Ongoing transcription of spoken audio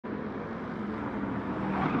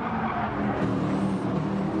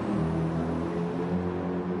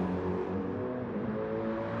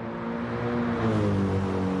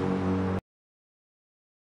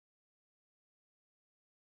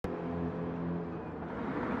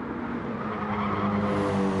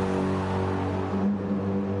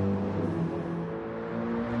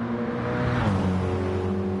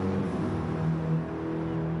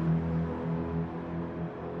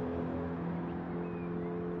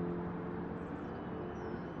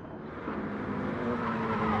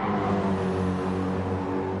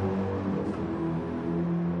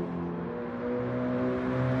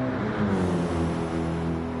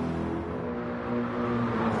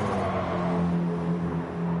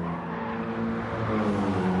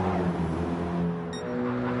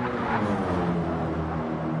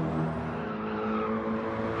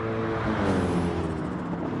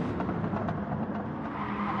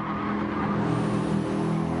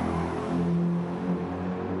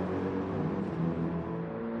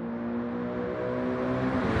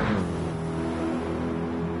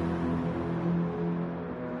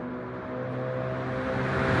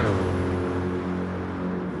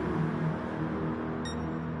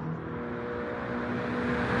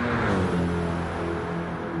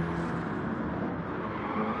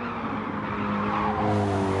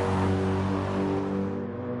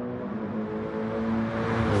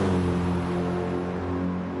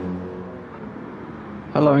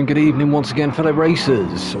Hello and good evening once again, fellow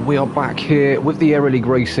racers. We are back here with the Aero League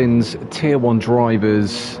Racing's Tier 1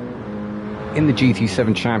 drivers in the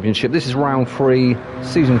GT7 Championship. This is round 3,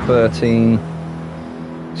 season 13.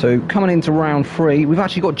 So coming into round 3, we've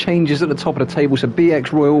actually got changes at the top of the table. So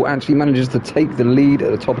BX Royal actually manages to take the lead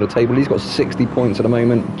at the top of the table. He's got 60 points at the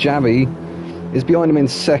moment. Javi is behind him in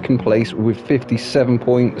second place with 57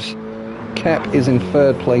 points. Kep is in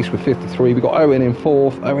third place with 53. We've got Owen in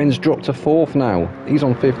fourth. Owen's dropped to fourth now. He's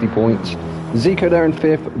on 50 points. Zico there in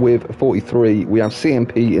fifth with 43. We have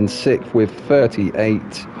CMP in sixth with 38.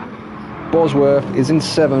 Bosworth is in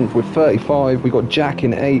seventh with 35. We've got Jack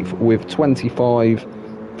in eighth with 25.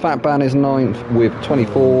 Fatban is ninth with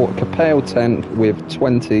 24. Capel 10th with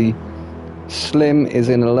 20. Slim is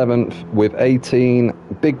in 11th with 18.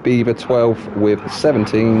 Big Beaver 12th with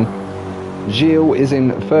 17. Gilles is in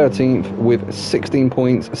 13th with 16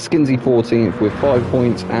 points, Skinsy 14th with 5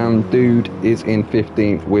 points, and Dude is in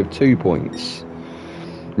 15th with 2 points.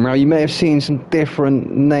 Now, you may have seen some different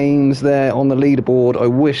names there on the leaderboard. I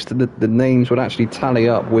wish that the names would actually tally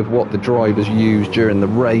up with what the drivers used during the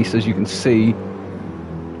race. As you can see,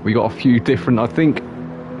 we got a few different, I think...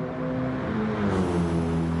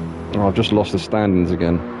 Oh, I've just lost the standings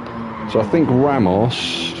again. So I think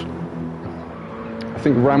Ramos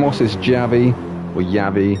is Javi, or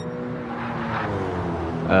Yavi.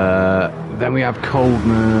 Then we have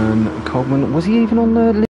Coleman, was he even on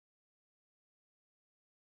the list?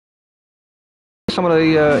 Some of the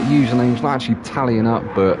usernames not actually tallying up,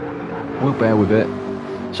 but we'll bear with it.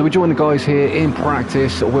 So we join the guys here in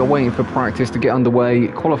practice. We're waiting for practice to get underway.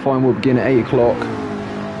 Qualifying will begin at 8 o'clock,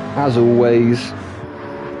 as always.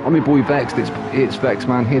 I'm your boy Vexed, it's Vex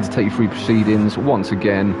Man, here to take you through proceedings once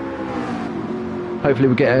again. Hopefully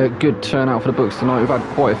we get a good turnout for the books tonight. We've had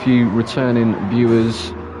quite a few returning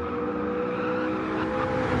viewers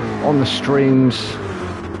on the streams,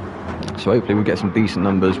 so hopefully we'll get some decent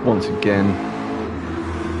numbers once again.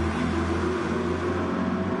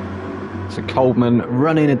 So Coleman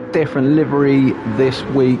running a different livery this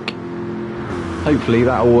week. Hopefully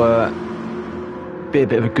that'll be a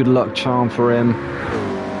bit of a good luck charm for him.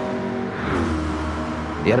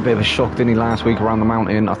 He had a bit of a shock, didn't he, last week around the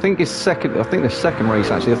mountain. I think the second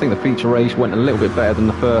race, actually, I think the feature race went a little bit better than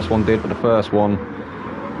the first one did, but the first one,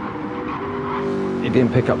 he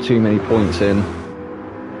didn't pick up too many points in.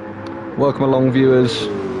 Welcome along, viewers.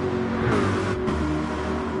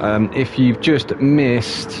 If you've just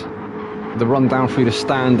missed the rundown through the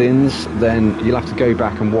standings, then you'll have to go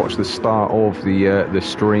back and watch the start of the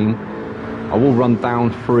stream. I will run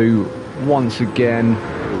down through once again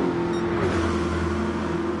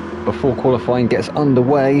before qualifying gets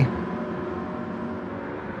underway.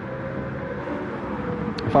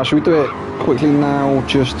 In fact, should we do it quickly now,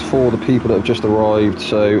 just for the people that have just arrived?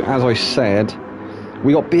 So, as I said,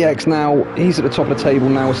 we got BX now. He's at the top of the table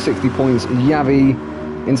now with 60 points. Yavi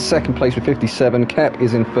in second place with 57. Kep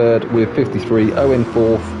is in third with 53. Owen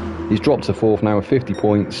fourth. He's dropped to fourth now with 50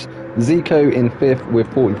 points. Zico in fifth with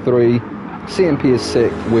 43. CMP is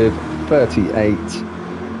sixth with 38.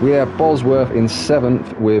 We have Bosworth in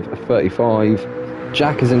 7th with 35.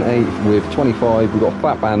 Jack is in 8th with 25. We've got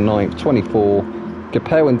Fatban 9th, 24.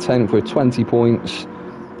 Capel in 10th with 20 points.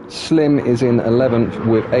 Slim is in 11th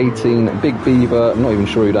with 18. Big Beaver, I'm not even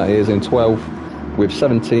sure who that is, in 12th with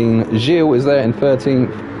 17. Gilles is there in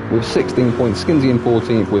 13th with 16 points. Skinsy in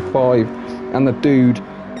 14th with 5. And the Dude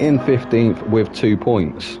in 15th with 2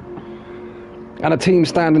 points. And a team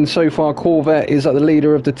standing so far, Corvette is at the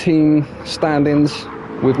leader of the team standings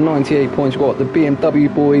with 98 points. We've got the BMW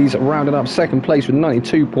boys rounding up second place with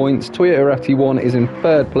 92 points. Toyota FT1 is in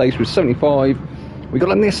third place with 75. We've got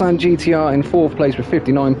the Nissan GTR in fourth place with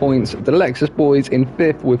 59 points. The Lexus boys in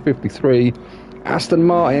fifth with 53. Aston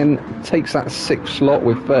Martin takes that sixth slot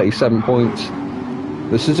with 37 points.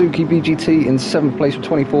 The Suzuki BGT in seventh place with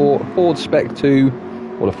 24. Ford Spec 2,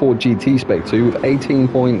 or the Ford GT Spec 2 with 18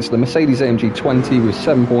 points. The Mercedes AMG 20 with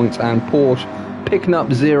 7 points. And Porsche picking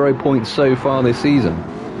up 0 points so far this season.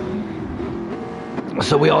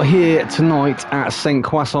 So we are here tonight at St.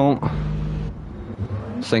 Croissant,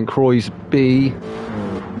 St. Croix B,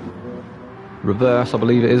 reverse I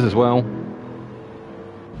believe it is as well.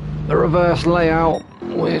 The reverse layout,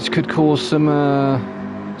 which could cause some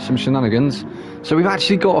shenanigans. So we've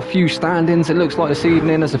actually got a few stand-ins, it looks like, this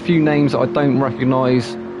evening. There's a few names that I don't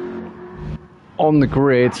recognise on the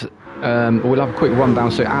grid. We'll have a quick rundown.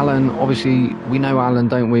 So Alan, obviously we know Alan,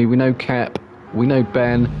 don't we? We know Kep, we know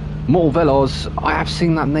Ben. Mortal Veloz, I have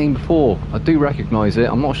seen that name before. I do recognise it.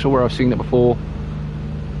 I'm not sure where I've seen it before.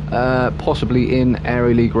 possibly in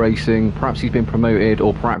Aero League racing. Perhaps he's been promoted,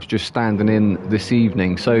 or perhaps just standing in this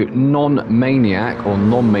evening. So non-maniac or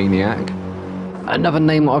non-maniac, another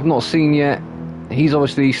name that I've not seen yet. He's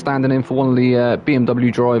obviously standing in for one of the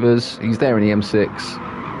BMW drivers. He's there in the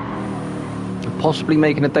M6, possibly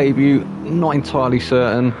making a debut, not entirely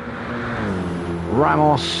certain.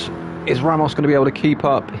 Is Ramos going to be able to keep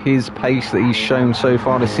up his pace that he's shown so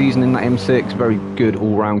far this season in that M6? Very good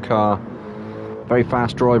all-round car. Very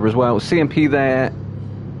fast driver as well. CMP there.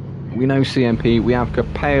 We know CMP. We have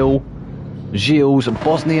Capel, Gilles,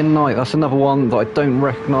 Bosnian Knight. That's another one that I don't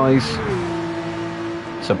recognise.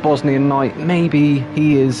 So Bosnian Knight, maybe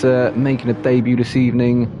he is making a debut this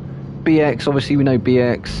evening. BX, obviously we know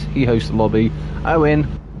BX. He hosts the lobby.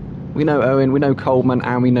 Owen, we know Coleman,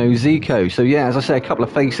 and we know Zico. So yeah, as I say, a couple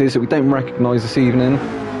of faces that we don't recognise this evening.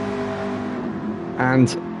 And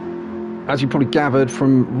as you probably gathered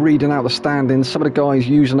from reading out the standings, some of the guys'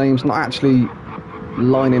 usernames not actually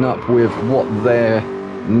lining up with what their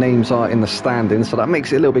names are in the standings, so that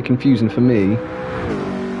makes it a little bit confusing for me,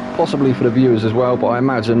 possibly for the viewers as well. But I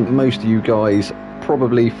imagine most of you guys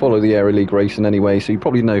probably follow the Aero League racing anyway, so you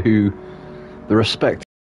probably know who the respective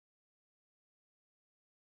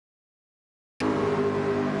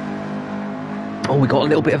Oh, we got a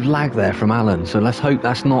little bit of lag there from Alan, so let's hope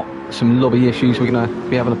that's not some lobby issues we're going to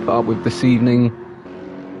be having to put up with this evening.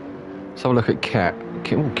 Let's have a look at Cap.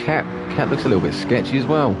 Cap looks a little bit sketchy as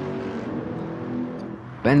well.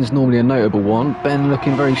 Ben's normally a notable one. Ben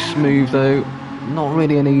looking very smooth though. Not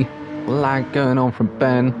really any lag going on from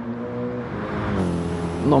Ben.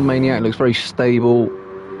 Non-Maniac looks very stable.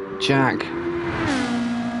 Jack.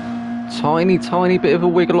 Tiny bit of a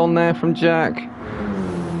wiggle on there from Jack.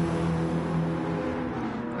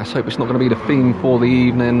 Let's hope it's not going to be the theme for the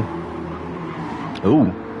evening. Ooh.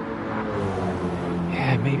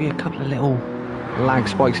 Yeah, maybe a couple of little lag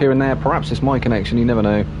spikes here and there. Perhaps it's my connection, you never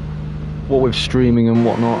know. What with streaming and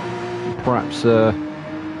whatnot, perhaps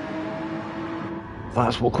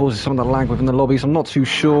that's what causes some of the lag within the lobbies. I'm not too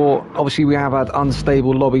sure. Obviously, we have had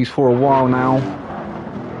unstable lobbies for a while now.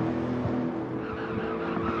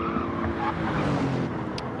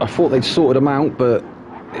 I thought they'd sorted them out, but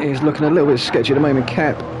it's looking a little bit sketchy at the moment.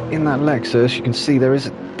 Cap in that Lexus, you can see there is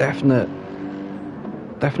a definite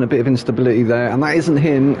bit of instability there, and that isn't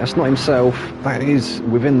him, that's not himself, that is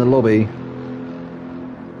within the lobby.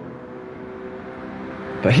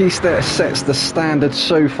 But he sets the standard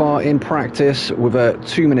so far in practice with a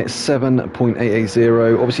 2 minutes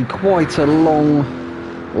 7.880. Obviously quite a long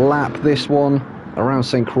lap this one around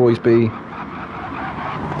St. Croixby.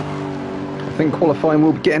 I think qualifying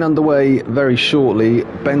will be getting underway very shortly.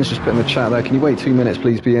 Ben's just put in the chat there, can you wait 2 minutes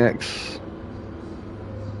please, BX?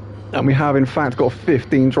 And we have in fact got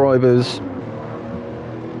 15 drivers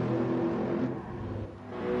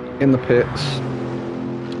in the pits.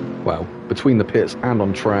 Well, between the pits and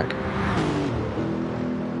on track.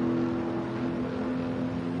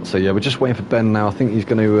 So yeah, we're just waiting for Ben now. I think he's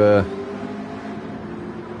going to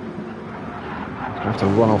have to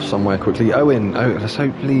run off somewhere quickly. Owen,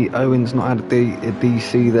 hopefully Owen's not had a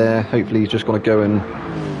DC there. Hopefully he's just going to go and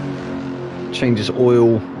change his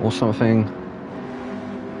oil or something.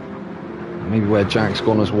 Maybe where Jack's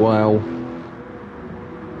gone as well.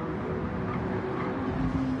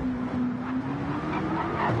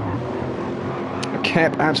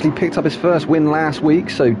 Kep actually picked up his first win last week,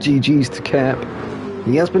 so GG's to Kep.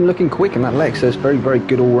 He has been looking quick in that Lexus. Very, very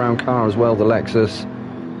good all-round car as well, the Lexus.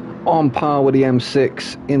 On par with the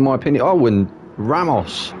M6, in my opinion. Oh, and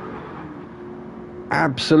Ramos.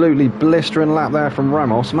 Absolutely blistering lap there from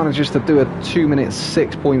Ramos. Manages to do a 2 minutes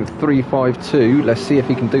 6.352. Let's see if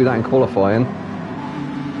he can do that in qualifying.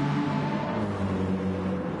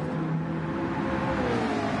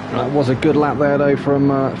 That was a good lap there though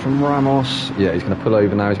from Ramos. Yeah, he's going to pull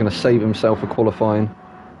over now. He's going to save himself for qualifying.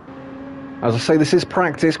 As I say, this is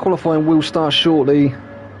practice. Qualifying will start shortly.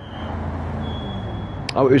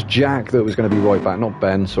 Oh, it was Jack that was going to be right back, not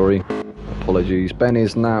Ben, sorry. Apologies. Ben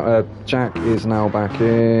is now, Jack is now back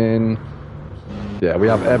in. Yeah, we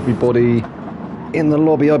have everybody in the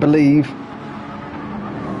lobby, I believe.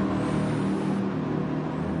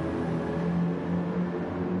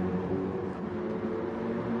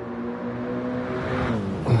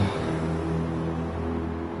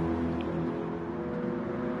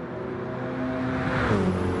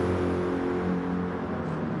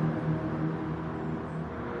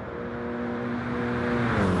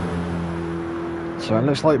 So it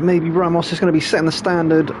looks like maybe Ramos is going to be setting the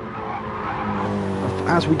standard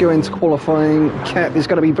as we go into qualifying. Kep is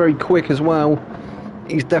going to be very quick as well.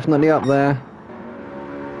 He's definitely up there.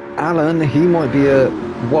 Alan, he might be a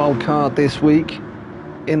wild card this week.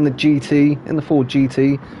 in the GT, in the Ford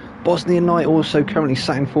GT. Bosnian Knight also currently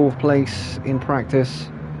sat in 4th place in practice.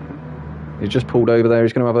 He's just pulled over there.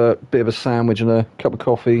 He's going to have a bit of a sandwich and a cup of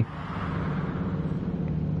coffee.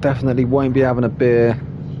 Definitely won't be having a beer.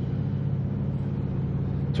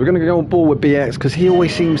 So we're going to go on board with BX because he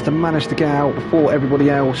always seems to manage to get out before everybody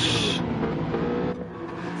else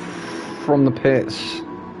from the pits.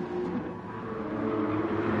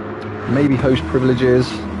 Maybe host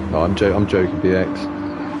privileges. No, I'm joking, BX.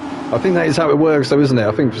 I think that is how it works though, isn't it?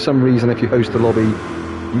 I think for some reason if you host a lobby,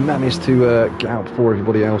 you manage to get out before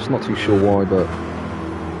everybody else. Not too sure why, but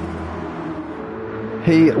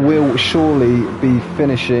he will surely be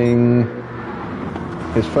finishing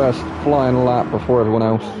his first flying lap before everyone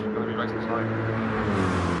else.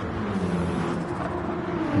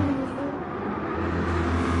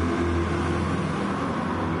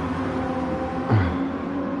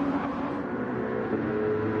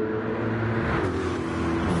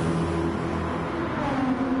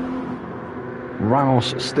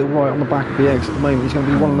 Ramos still right on the back of BX at the moment. He's going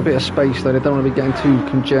to be wanting a bit of space though. They don't want to be getting too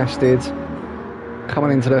congested.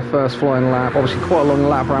 Coming into their first flying lap. Obviously quite a long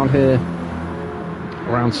lap around here.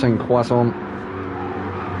 Around St. Quentin.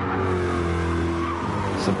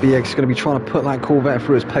 So BX is going to be trying to put that Corvette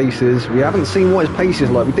through its paces. We haven't seen what his pace is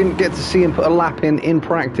like. We didn't get to see him put a lap in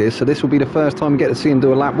practice. So this will be the first time we get to see him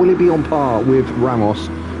do a lap. Will he be on par with Ramos?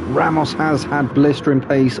 Ramos has had blistering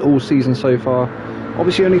pace all season so far.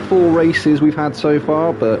 Obviously only 4 races we've had so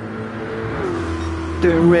far, but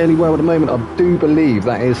doing really well at the moment. I do believe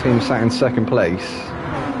that is him sat in 2nd place.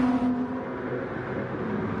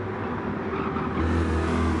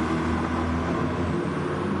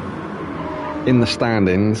 In the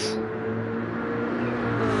standings.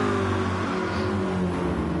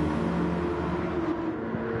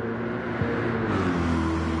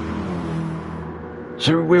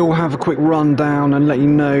 So we'll have a quick rundown and let you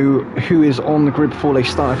know who is on the grid before they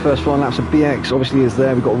start their first flying laps. So BX obviously is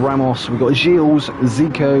there. We've got Ramos, we've got Gilles,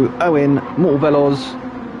 Zico, Owen, Mortal Veloz,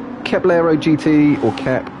 Aero GT or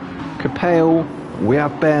Kep, Capale, we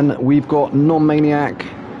have Ben, we've got Non-Maniac,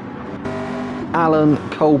 Alan,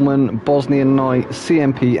 Coleman, Bosnian Knight,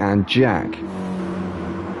 CMP and Jack.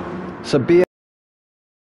 So BX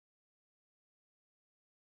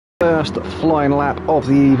first flying lap of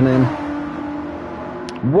the evening.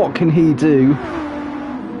 What can he do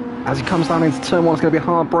as he comes down into turn 1? It's going to be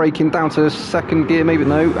hard braking down to 2nd gear, maybe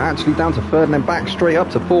no, actually down to 3rd and then back straight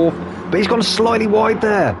up to 4th, but he's gone slightly wide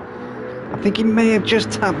there. I think he may have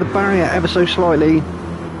just tapped the barrier ever so slightly.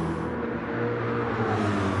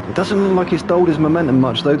 It doesn't look like it's dulled his momentum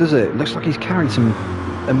much though, does it? Looks like he's carried some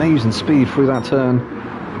amazing speed through that turn.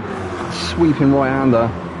 Sweeping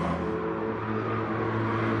right-hander.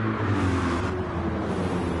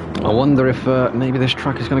 I wonder if maybe this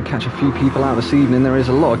track is going to catch a few people out this evening. There is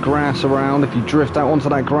a lot of grass around. If you drift out onto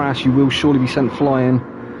that grass, you will surely be sent flying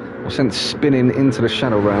or sent spinning into the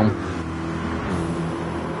shadow realm.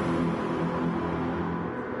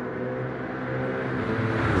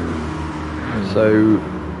 So,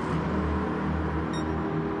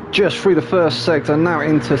 just through the first sector, now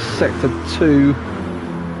into sector 2.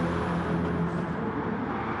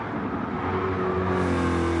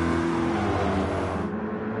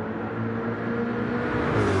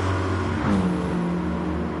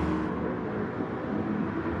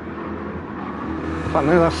 In fact,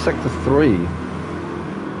 no, that's sector 3.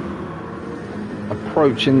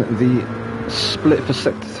 Approaching the split for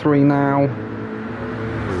sector 3 now.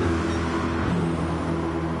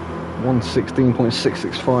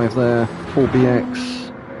 116.665 there for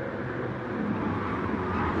BX.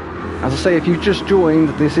 As I say, if you've just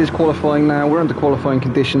joined, this is qualifying now. We're under qualifying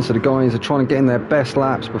conditions, so the guys are trying to get in their best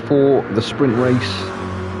laps before the sprint race,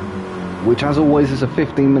 which as always is a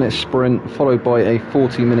 15-minute sprint followed by a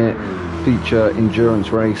 40-minute feature endurance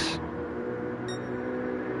race.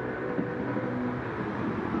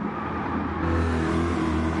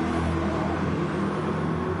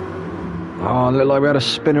 Oh, it looked like we had a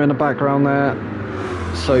spinner in the background there.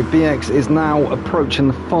 So BX is now approaching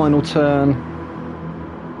the final turn.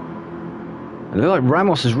 It looked like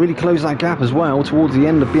Ramos has really closed that gap as well towards the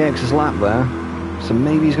end of BX's lap there. So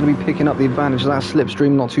maybe he's going to be picking up the advantage of that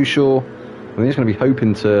slipstream, not too sure. I think he's going to be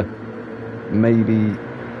hoping to maybe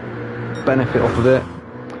benefit off of it.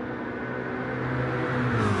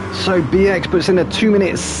 So BX puts in a 2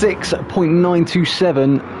 minute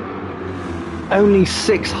 6.927. Only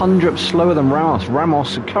 600 slower than Ramos.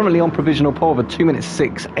 Ramos currently on provisional pole with a 2 minute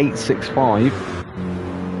 6.865.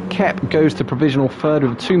 Kep goes to provisional 3rd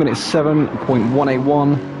with a 2 minute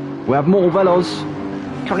 7.181. We have Mortal Veloz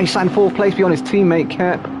currently sat in 4th place behind his teammate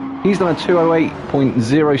Kep. He's done a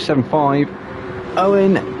 208.075.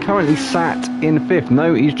 Owen currently sat in 5th.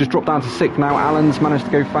 No, he's just dropped down to 6th now. Alan's managed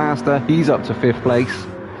to go faster. He's up to 5th place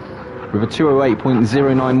with a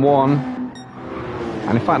 2:08.091.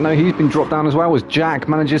 And in fact, no, he's been dropped down as well, as Jack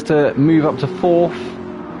manages to move up to 4th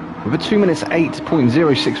with a 2 minutes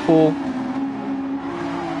 8.064.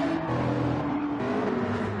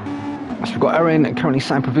 So we've got Erin currently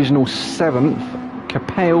sat in provisional 7th,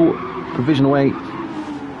 Capel provisional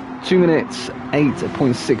 8th, 2 minutes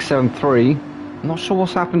 8.673. I'm not sure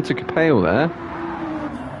what's happened to Capel there.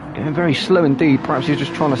 Getting very slow indeed. Perhaps he's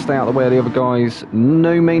just trying to stay out of the way of the other guys.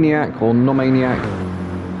 No Maniac or No-Maniac.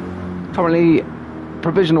 Currently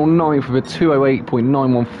provisional 9th with a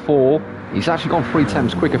 2:08.914. He's actually gone 3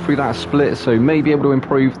 temps quicker through that split, so may be able to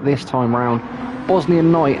improve this time round.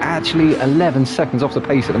 Bosnian Knight actually 11 seconds off the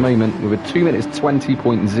pace at the moment with a 2 minutes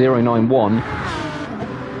 20.091.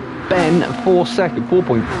 Ben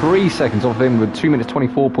 4.3 seconds off him with 2 minutes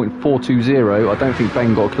 24.420. I don't think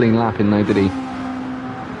Ben got a clean lap in though, did he?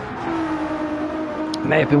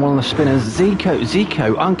 May have been one of the spinners.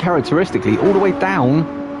 Zico uncharacteristically all the way down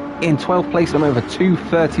in 12th place at the moment with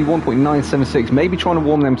 2:31.976. Maybe trying to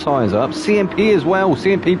warm them tyres up. CMP as well.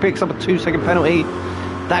 CMP picks up a 2-second penalty.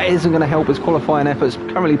 That isn't going to help his qualifying efforts.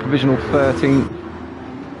 Currently provisional 13th.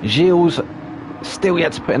 Gilles still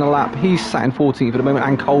yet to put in a lap. He's sat in 14th at the moment,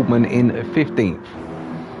 and Coleman in 15th.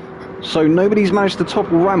 So nobody's managed to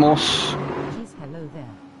topple Ramos. Hello there.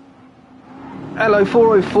 Hello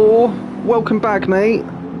 404. Welcome back, mate.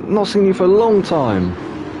 Not seen you for a long time.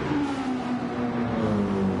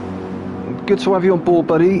 Good to have you on board,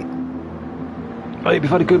 buddy. I hope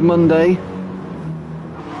you've had a good Monday.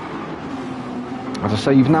 As I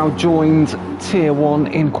say, you've now joined Tier 1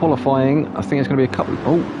 in qualifying. I think it's going to be a couple...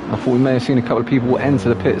 Oh, I thought we may have seen a couple of people enter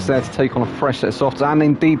the pits there to take on a fresh set of softs, and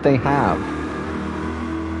indeed they have.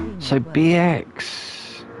 So BX...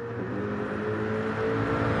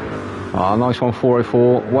 Ah, nice one,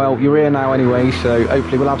 404. Well, you're here now anyway, so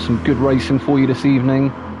hopefully we'll have some good racing for you this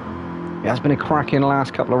evening. It has been a cracking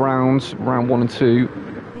last couple of rounds, round 1 and 2.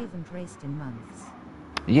 Haven't raced in months.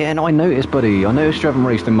 Yeah, no, I noticed, buddy. I noticed you haven't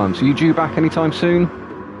raced in months. Are you due back anytime soon?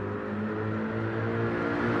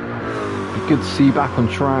 Be good to see you back on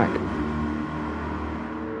track.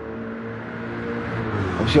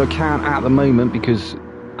 Obviously, I can't at the moment because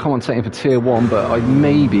commentating for Tier 1, but I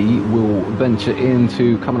maybe will venture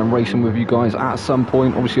into coming and racing with you guys at some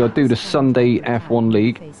point. Obviously, I do the Sunday F1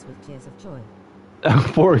 League.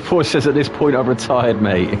 404 says at this point I've retired,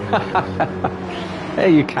 mate.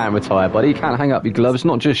 Hey, you can't retire, buddy. You can't hang up your gloves,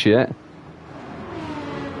 not just yet.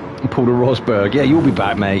 Paul de Rosberg. Yeah, you'll be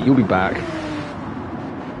back, mate. You'll be back.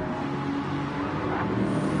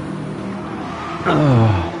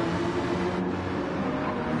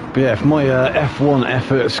 But yeah, if my F1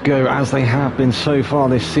 efforts go as they have been so far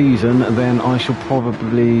this season, then I shall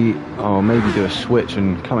probably, maybe do a switch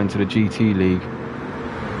and come into the GT League.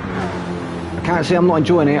 I can't say I'm not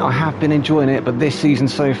enjoying it. I have been enjoying it, but this season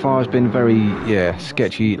so far has been very,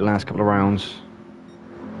 sketchy last couple of rounds.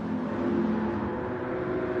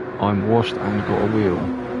 I'm washed and got a wheel.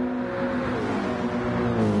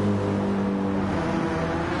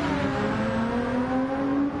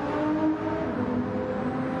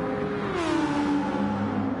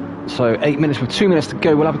 So 8 minutes with 2 minutes to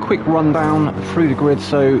go. We'll have a quick rundown through the grid.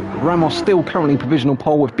 So Ramos still currently provisional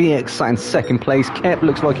pole with BX sat in 2nd place. Kep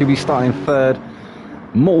looks like he'll be starting 3rd.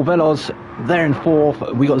 Mortal Veloz there in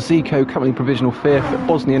 4th. We got Zico currently provisional 5th.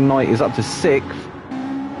 Bosnian Knight is up to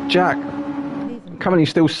 6th. Jack currently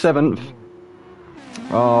still 7th.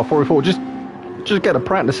 404. Just get a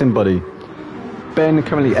practice in, buddy. Ben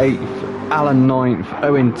currently 8th. Alan 9th.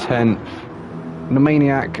 Owen 10th. The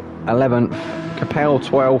Maniac 11th. Capel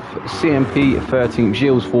 12th, CMP 13th,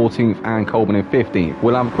 Gilles 14th, and Coleman in 15th.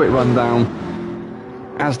 We'll have a quick rundown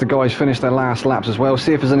as the guys finish their last laps as well,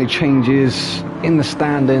 see if there's any changes in the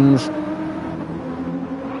standings.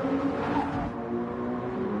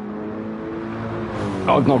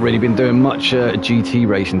 I've not really been doing much GT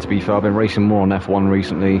racing, to be fair. I've been racing more on F1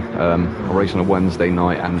 recently. I'm racing on a Wednesday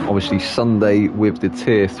night, and obviously Sunday with the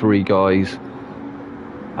Tier 3 guys.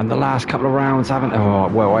 And the last couple of rounds haven't...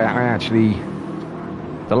 I actually...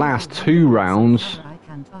 The last 2 rounds... I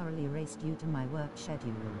can't thoroughly race due to my work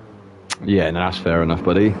schedule. Yeah, no, that's fair enough,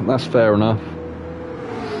 buddy. That's fair enough.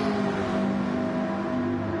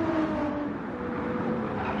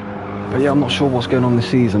 But yeah, I'm not sure what's going on this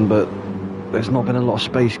season, but there's not been a lot of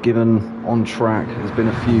space given on track. There's been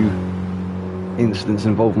a few incidents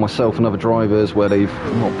involving myself and other drivers where they've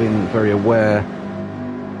not been very aware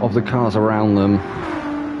of the cars around them.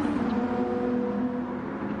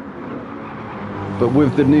 But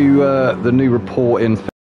with the new report in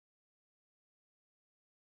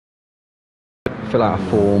fill out a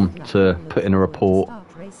form to put in a report. Start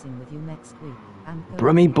racing with you next week.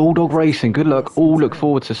 Brummy Bulldog Racing, good luck. All look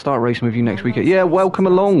forward to start racing with you next week. Yeah, welcome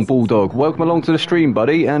along, Bulldog. Welcome along to the stream,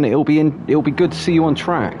 buddy, and it'll be good to see you on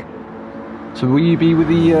track. So will you be with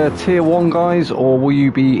the tier 1 guys, or will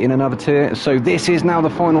you be in another tier? So this is now the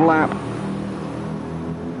final lap.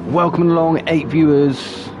 Welcome along, 8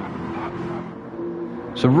 viewers.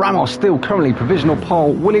 So Ramos still currently provisional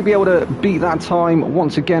pole. Will he be able to beat that time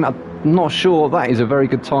once again? I'm not sure. That is a very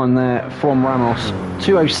good time there from Ramos.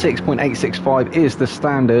 206.865 is the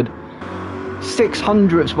standard.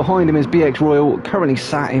 600ths behind him is BX Royal, currently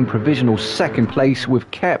sat in provisional second place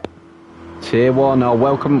with Kep. Tier 1, oh,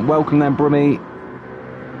 welcome then, Brummy.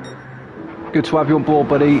 Good to have you on board,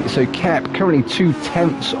 buddy. So Kep, currently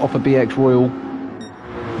 2/10ths off of BX Royal.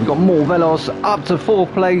 We've got more Velos up to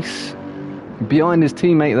 4th place. Behind his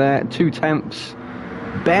teammate there, 2/10ths.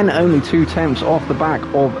 Ben only 2/10ths off the back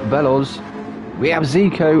of Velos. We have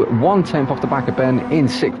Zico, 1/10th off the back of Ben in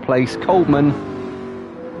 6th place. Coleman,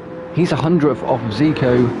 he's 100th off of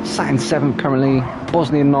Zico, sat in 7th currently.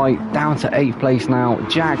 Bosnian Knight down to 8th place now.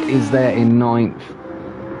 Jack is there in 9th.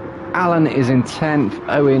 Alan is in 10th.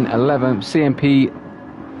 Owen 11th. CMP,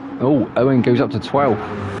 oh, Owen goes up to 12th,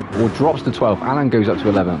 or drops to 12th. Alan goes up to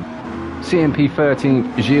 11th. CMP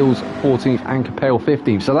 13th, Gilles 14th, and Capel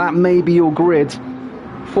 15th. So that may be your grid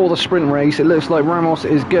for the sprint race. It looks like Ramos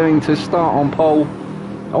is going to start on pole.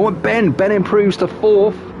 Oh, and Ben improves to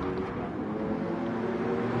 4th.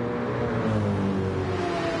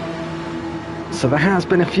 So there has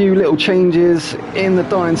been a few little changes in the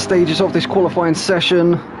dying stages of this qualifying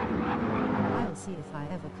session. I'll see if I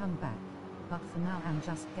ever come back, but for now I'm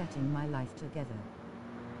just getting my life together.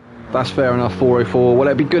 That's fair enough, 404. Well,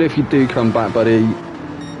 it'd be good if you do come back, buddy.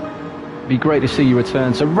 Be great to see you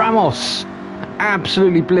return. So Ramos,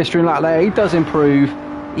 absolutely blistering like there. He does improve.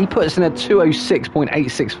 He puts in a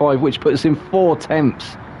 206.865, which puts him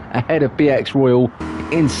 4/10ths ahead of BX Royal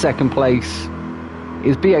in 2nd place.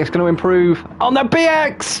 Is BX going to improve? On the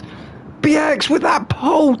BX! BX with that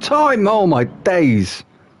pole time! Oh my days.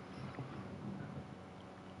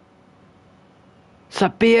 So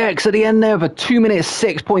BX at the end there of a 2 minute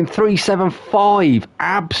 6.375.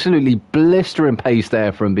 Absolutely blistering pace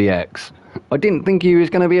there from BX. I didn't think he was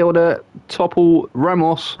going to be able to topple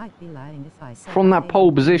Ramos I'd be lying if I said from that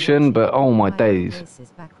pole position, but oh my days.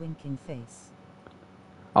 Back winking face.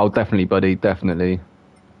 Oh, definitely, buddy, definitely.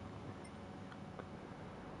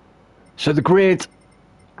 So the grid,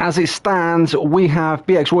 as it stands, we have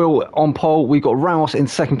BX Royal on pole. We've got Ramos in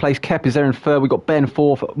 2nd place. Kep is there in 3rd. We've got Ben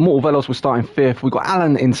 4th. Mortal Velos will start in 5th. We've got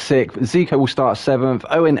Alan in 6th. Zico will start 7th.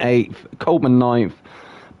 Owen 8th. Coleman 9th.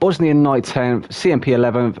 Bosnian Knight 10th. CMP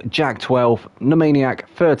 11th. Jack 12th. Nomaniac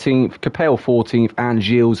 13th. Capel 14th. And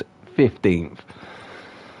Gilles 15th.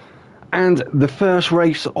 And the first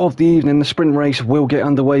race of the evening, the sprint race, will get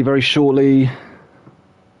underway very shortly.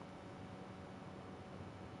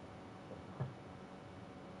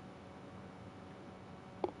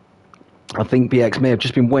 I think BX may have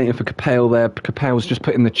just been waiting for Capel there. Capel's just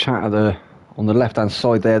put in the chat on the left-hand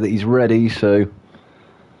side there that he's ready, so...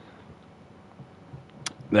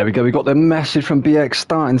 There we go, we got the message from BX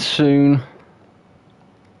starting soon.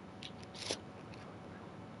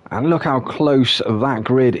 And look how close that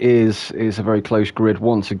grid is. It's a very close grid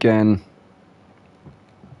once again.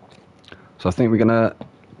 So I think we're going to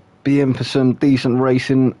be in for some decent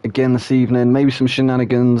racing again this evening. Maybe some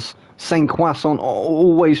shenanigans. Saint Croissant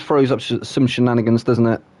always throws up some shenanigans, doesn't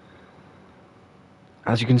it?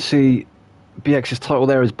 As you can see, BX's title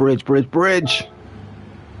there is Bridge.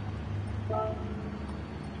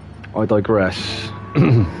 I digress.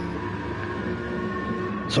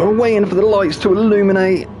 So we're waiting for the lights to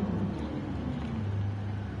illuminate.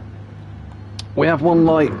 We have 1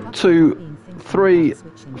 light, 2, 3,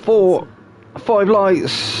 4, 5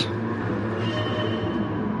 lights.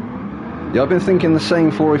 Yeah, I've been thinking the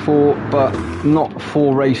same 404, but not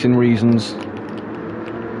for racing reasons.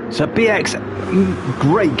 So BX,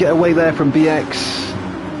 great getaway there from BX.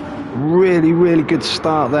 Really, really good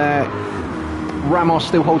start there. Ramos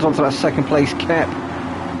still holds on to that 2nd place. Kep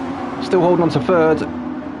still holding on to 3rd.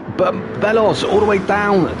 But Velos all the way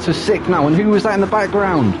down to 6th now. And who was that in the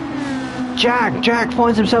background? Jack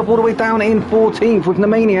finds himself all the way down in 14th with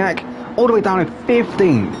Nomaniac all the way down in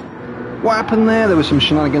 15th. What happened there? There were some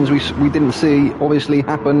shenanigans we didn't see, obviously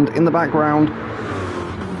happened in the background.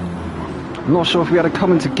 I'm not sure if we had a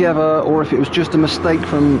coming together or if it was just a mistake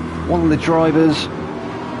from one of the drivers.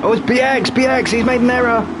 Oh, it's BX, he's made an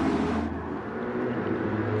error.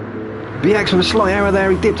 BX with a slight error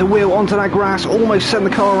there, he dipped a wheel onto that grass, almost sent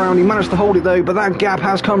the car around, he managed to hold it though, but that gap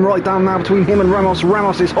has come right down now between him and Ramos.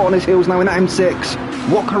 Ramos is hot on his heels now in that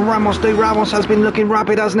M6. What can Ramos do? Ramos has been looking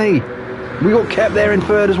rapid, hasn't he? We got Kep there in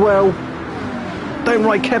third as well. Don't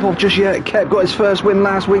write Kep off just yet. Kep got his first win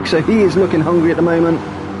last week, so he is looking hungry at the moment.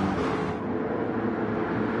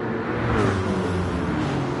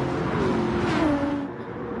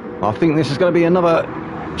 I think this is going to be another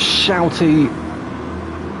shouty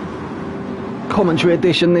commentary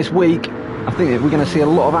edition this week. I think that we're going to see a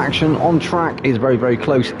lot of action on track. It's very, very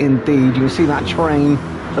close indeed. You can see that train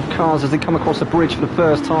of cars as they come across the bridge for the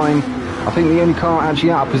first time. I think the only car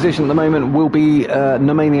actually out of position at the moment will be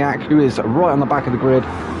Nomaniac, who is right on the back of the grid.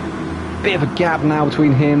 Bit of a gap now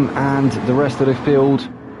between him and the rest of the field.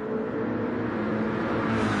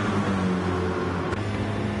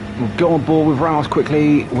 We'll go on board with Ramos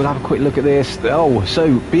quickly. We'll have a quick look at this. Oh,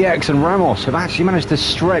 so BX and Ramos have actually managed to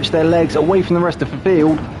stretch their legs away from the rest of the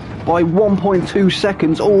field by 1.2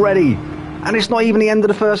 seconds already. And it's not even the end of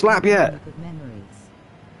the first lap yet.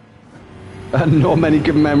 Not many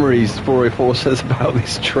good memories, 404 says about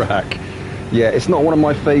this track. Yeah, it's not one of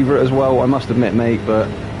my favourite as well, I must admit, mate, but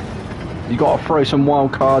you got to throw some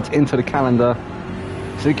wild cards into the calendar.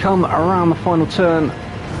 So they come around the final turn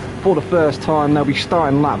for the first time. They'll be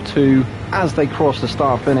starting lap 2 as they cross the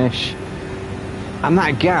start-finish. And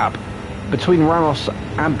that gap between Ramos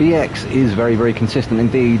and BX is very, very consistent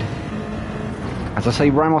indeed. As I say,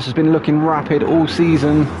 Ramos has been looking rapid all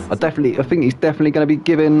season. I think he's definitely going to be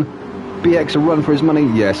giving BX a run for his money.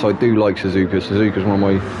 Yes, I do like Suzuka. Suzuka's one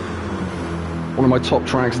of my top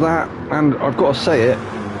tracks. That, and I've got to say it,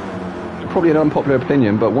 probably an unpopular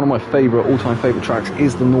opinion, but one of my all-time favourite tracks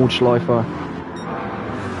is the Nordschleife.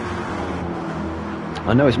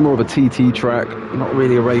 I know it's more of a TT track, not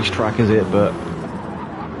really a race track, is it? But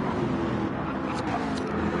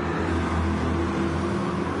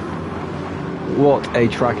what a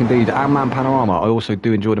track indeed. And Man Panorama, I also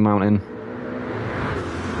do enjoy the mountain.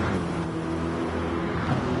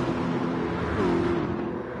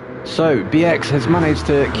 So BX has managed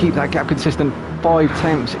to keep that gap consistent. 5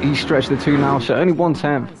 tenths, he's stretched the 2 now, so only 1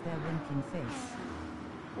 tenth.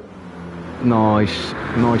 Nice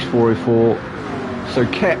 404. So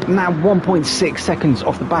Kep now 1.6 seconds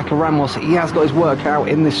off the back of Ramos. He has got his work out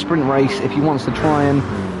in this sprint race if he wants to try and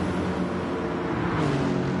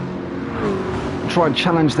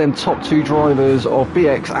challenge them top 2 drivers of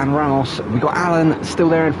BX and Ramos. We got Alan still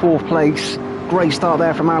there in 4th place. Great start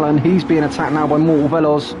there from Alan. He's being attacked now by Mortal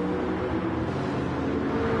Veloz.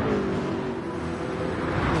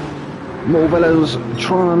 Mortal Veloz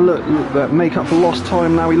trying to make up for lost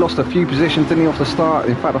time now. He lost a few positions, didn't he, off the start?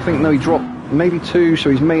 In fact, I think, no, he dropped maybe 2, so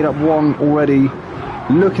he's made up 1 already.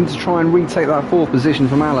 Looking to try and retake that 4th position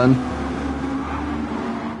from Alan.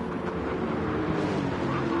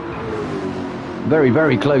 Very,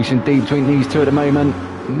 very close indeed between these two at the moment.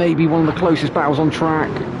 Maybe one of the closest battles on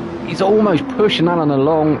track. He's almost pushing Alan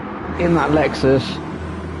along in that Lexus.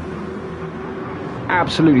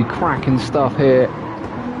 Absolutely cracking stuff here.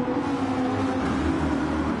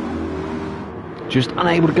 Just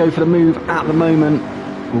unable to go for the move at the moment.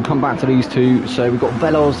 We'll come back to these two. So we've got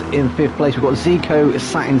Veloz in 5th place. We've got Zico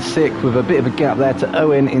sat in 6th with a bit of a gap there to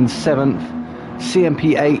Owen in 7th.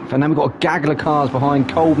 CMP 8th. And then we've got a gaggle of cars behind.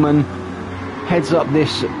 Coldman heads up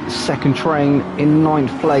this second train in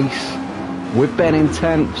 9th place with Ben in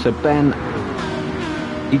 10th. So Ben,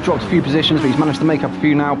 he dropped a few positions, but he's managed to make up a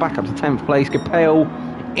few now. Back up to 10th place. Capel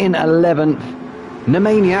in 11th.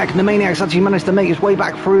 Nomaniac's actually managed to make his way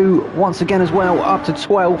back through once again as well, up to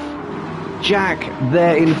 12th. Jack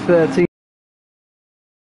there in 13th.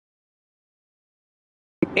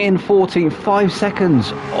 In 14th, 5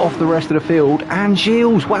 seconds off the rest of the field. And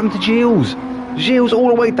Gilles, what happened to Gilles? Gilles all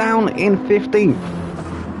the way down in 15th.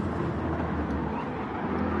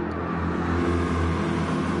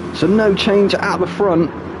 So no change at the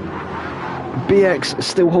front. BX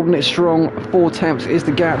still holding it strong. 4 tenths is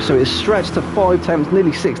the gap, so it's stretched to 5 tenths,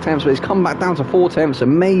 nearly 6 tenths, but it's come back down to 4 tenths, so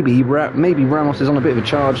maybe Ramos is on a bit of a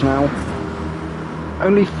charge now.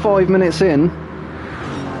 Only 5 minutes in,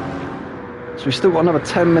 so we've still got another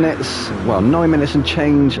 10 minutes, well, 9 minutes and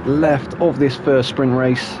change left of this first sprint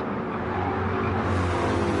race.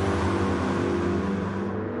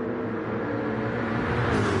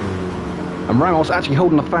 And Ramos actually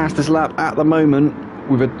holding the fastest lap at the moment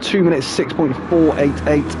with a 2 minutes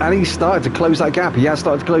 6.488, and he's started to close that gap. He has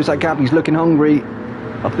started to close that gap. He's looking hungry.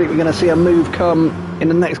 I think we're going to see a move come in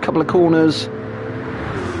the next couple of corners.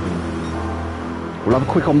 We'll have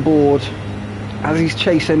a quick on board as he's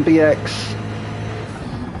chasing BX.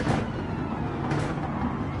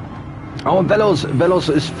 Oh, and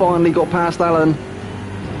Veloz has finally got past Alan.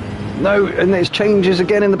 No, and there's changes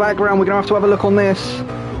again in the background. We're going to have a look on this.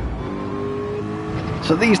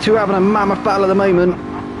 So these two having a mammoth battle at the moment.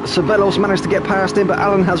 So Veloz managed to get past him, but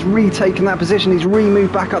Alan has retaken that position. He's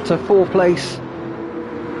removed back up to 4th place.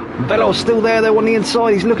 Veloz still there though on the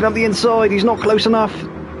inside. He's looking up the inside. He's not close enough.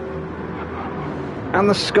 And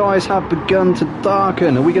the skies have begun to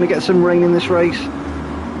darken. Are we going to get some rain in this race?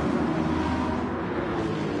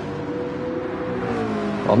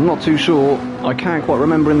 I'm not too sure. I can't quite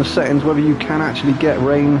remember in the settings whether you can actually get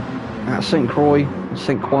rain at St. Croix,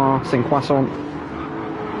 St. Croissant.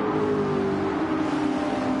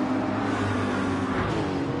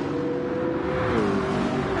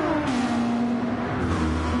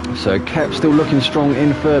 So Kep still looking strong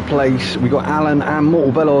in 3rd place. We got Alan and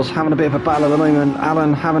Mortal Veloz having a bit of a battle at the moment.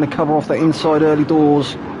 Alan having to cover off the inside early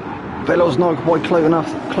doors. Veloz not quite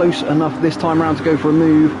close enough this time around to go for a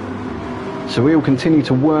move. So we'll continue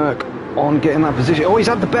to work on getting that position. Oh, he's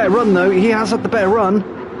had the better run though. He has had the better run.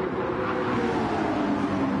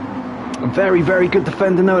 A very, very good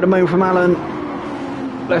defender now at the moment from Alan.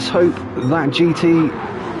 Let's hope that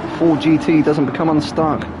Ford GT doesn't become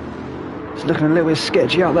unstuck. It's looking a little bit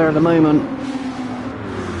sketchy out there at the moment.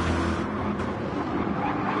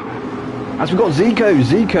 As we've got Zico.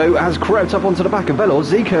 Zico has crept up onto the back of Veloz.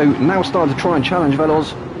 Zico now starting to try and challenge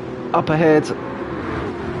Veloz. Up ahead.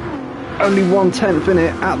 Only 1/10 in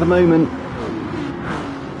it at the moment.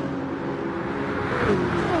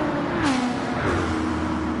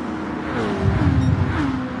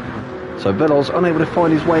 So Veloz unable to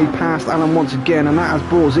find his way past Alan once again, and that has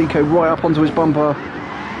brought Zico right up onto his bumper.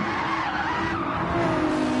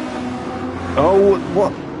 Oh,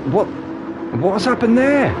 what's happened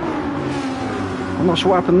there? I'm not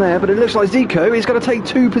sure what happened there, but it looks like Zico is going to take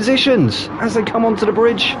 2 positions as they come onto the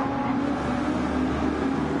bridge.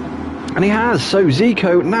 And he has, so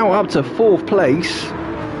Zico now up to 4th place.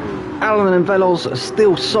 Alan and Veloz are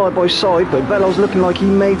still side by side, but Veloz looking like he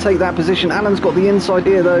may take that position. Alan's got the inside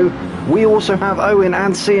here though. We also have Owen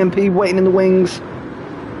and CMP waiting in the wings.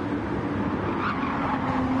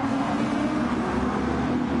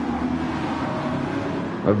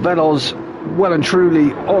 Veloz well and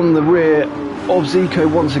truly on the rear of Zico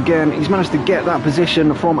once again. He's managed to get that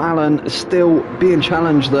position from Alan, still being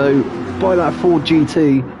challenged though by that Ford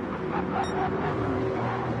GT.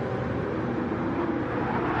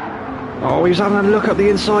 Oh, he's having a look up the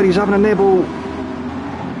inside, he's having a nibble.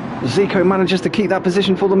 Zico manages to keep that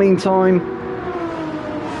position for the meantime.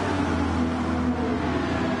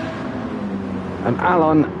 And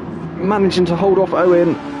Alan managing to hold off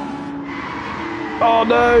Owen. Oh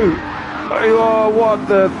no! Oh,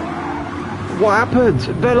 what happened?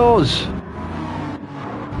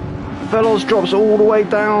 Veloz drops all the way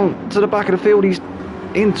down to the back of the field. He's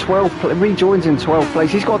in 12th, rejoins in 12th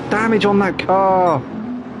place. He's got damage on that car.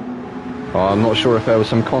 Oh, I'm not sure if there was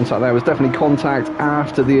some contact there. It was definitely contact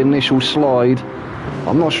after the initial slide.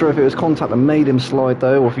 I'm not sure if it was contact that made him slide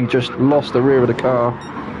though, or if he just lost the rear of the car.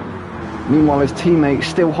 Meanwhile, his teammate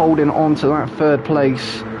still holding on to that 3rd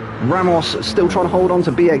place. Ramos still trying to hold on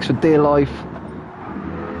to BX for dear life.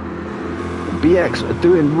 BX are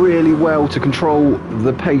doing really well to control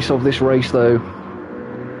the pace of this race though.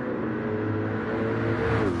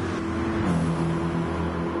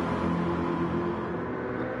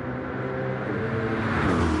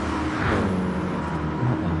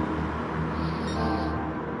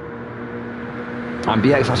 And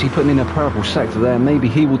BX actually putting in a purple sector there. Maybe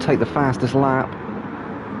he will take the fastest lap.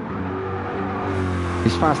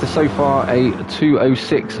 His fastest so far a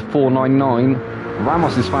 2:06.499.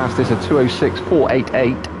 Ramos is fastest a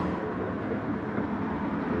 2:06.488.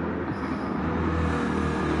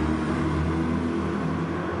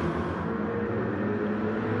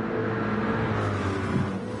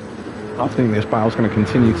 I think this battle's going to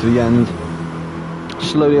continue to the end.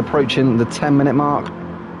 Slowly approaching the 10-minute mark.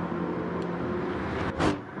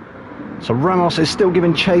 So Ramos is still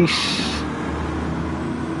giving chase.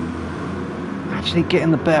 Actually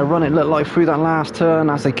getting the better run, it looked like, through that last turn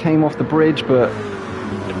as they came off the bridge, but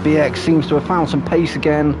BX seems to have found some pace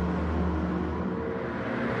again.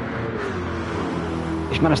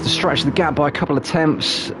 He's managed to stretch the gap by a couple of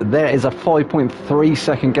attempts. There is a 5.3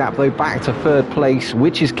 second gap though back to 3rd place,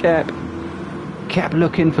 which is Kep. Kep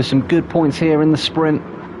looking for some good points here in the sprint.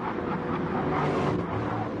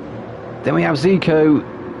 Then we have Zico.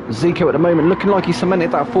 Zico at the moment looking like he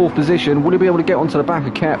cemented that 4th position. Will he be able to get onto the back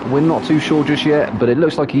of Kep? We're not too sure just yet, but it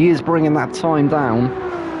looks like he is bringing that time down.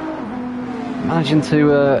 Managing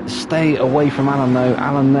to stay away from Alan though.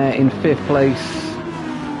 Alan there in 5th place.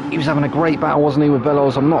 He was having a great battle, wasn't he, with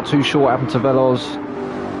Veloz? I'm not too sure what happened to Veloz.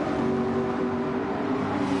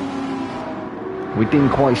 We didn't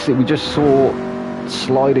quite see, we just saw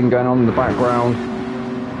sliding going on in the background.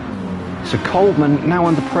 So Coleman now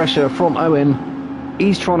under pressure from Owen.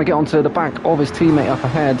 He's trying to get onto the back of his teammate up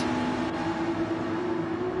ahead.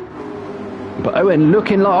 But Owen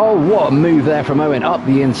looking like, oh, what a move there from Owen up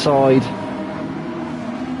the inside.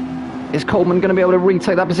 Is Coleman going to be able to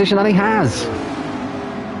retake that position? And he has.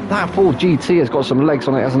 That Ford GT has got some legs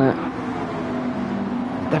on it, hasn't it?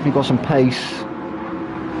 Definitely got some pace.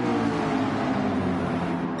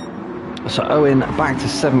 So Owen back to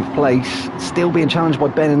 7th place, still being challenged by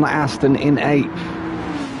Ben in the Aston in 8th.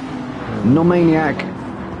 Nomaniac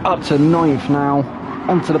up to 9th now,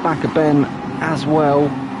 onto the back of Ben as well.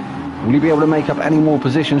 Will he be able to make up any more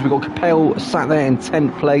positions? We've got Capel sat there in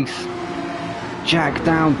 10th place. Jack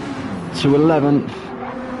down to 11th.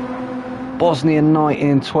 Bosnian Knight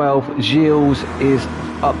in 12th. Gilles is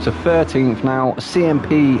up to 13th now.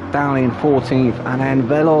 CMP down in 14th. And then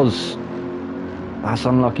Veloz. That's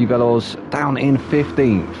unlucky, Veloz, down in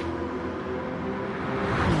 15th.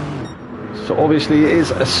 So obviously it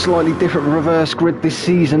is a slightly different reverse grid this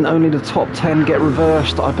season. Only the top 10 get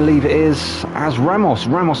reversed, I believe it is. As Ramos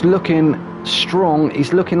looking strong.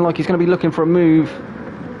 He's looking like he's going to be looking for a move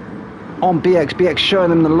on BX. BX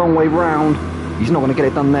showing him the long way round. He's not going to get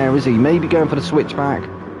it done there, is he? Maybe going for the switchback.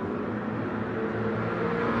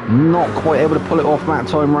 Not quite able to pull it off that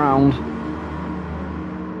time round.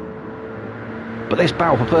 But this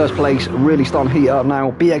battle for first place really starting to heat up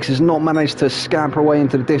now. BX has not managed to scamper away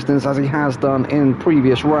into the distance as he has done in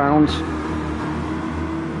previous rounds.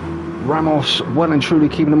 Ramos well and truly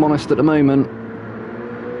keeping him honest at the moment.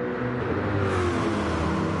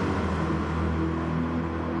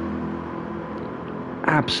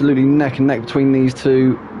 Absolutely neck and neck between these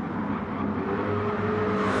two.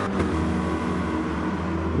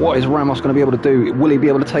 What is Ramos going to be able to do? Will he be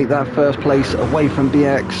able to take that first place away from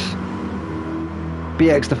BX?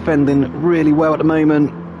 BX defending really well at the moment.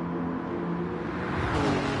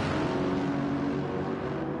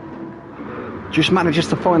 Just manages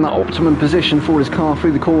to find that optimum position for his car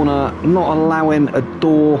through the corner, not allowing a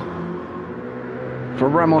door for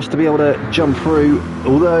Ramos to be able to jump through.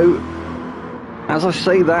 Although, as I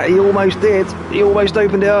say that, he almost did. He almost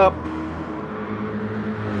opened it up.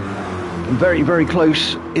 Very, very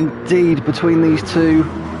close indeed between these two.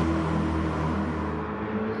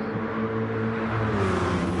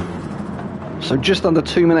 So just under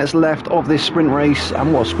 2 minutes left of this sprint race,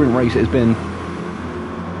 and what a sprint race it has been.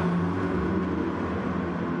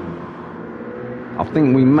 I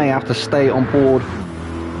think we may have to stay on board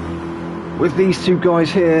with these two guys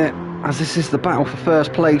here, as this is the battle for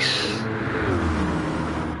first place.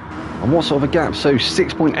 And what sort of a gap? So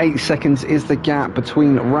 6.8 seconds is the gap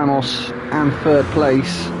between Ramos and third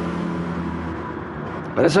place.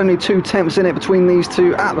 But there's only 2 temps in it between these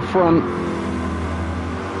two at the front.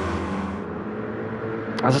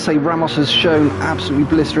 As I say, Ramos has shown absolutely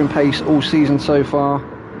blistering pace all season so far.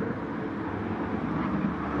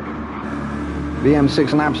 The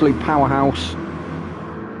M6 an absolute powerhouse.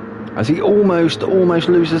 As he almost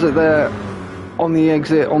loses it there on the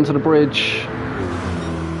exit onto the bridge.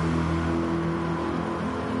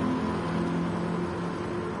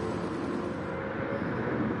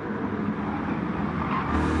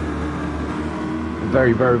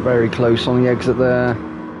 Very, very, very close on the exit there.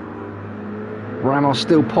 Ramos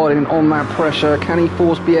still piling on that pressure. Can he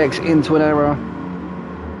force BX into an error?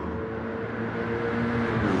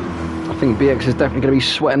 I think BX is definitely going to be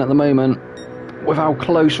sweating at the moment with how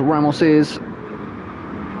close Ramos is.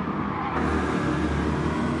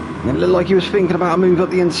 It looked like he was thinking about a move up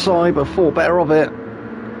the inside, but thought better of it.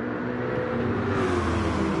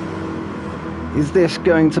 Is this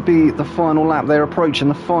going to be the final lap? They're approaching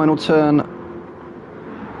the final turn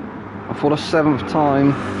for the 7th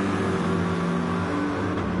time.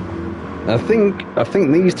 I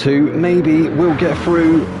think these two maybe will get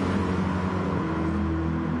through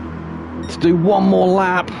to do one more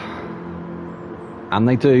lap, and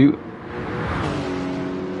they do.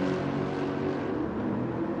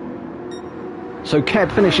 So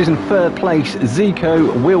Keb finishes in 3rd place.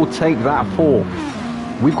 Zico will take that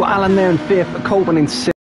 4th. We've got Alan there in 5th, Colburn in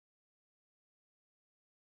 6th.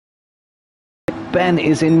 Ben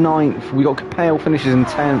is in 9th. We got Capel finishes in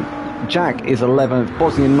 10th. Jack is 11th,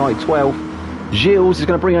 Bosnian Knight 12th, Gilles is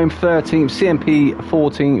going to bring home 13th, CMP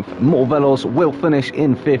 14th, Morvelos will finish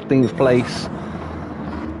in 15th place.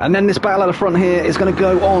 And then this battle at the front here is going to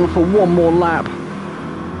go on for one more lap.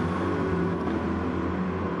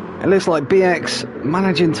 It looks like BX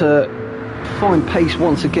managing to find pace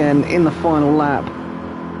once again in the final lap.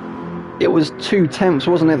 It was 2 temps,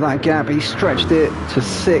 wasn't it, that gap? He stretched it to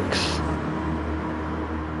 6.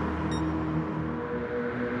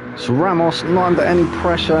 So Ramos not under any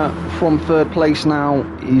pressure from third place now.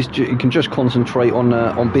 He can just concentrate on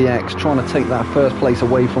BX, trying to take that first place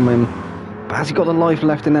away from him. But has he got the life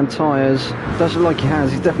left in them tyres? Does look like he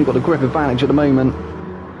has. He's definitely got the grip advantage at the moment.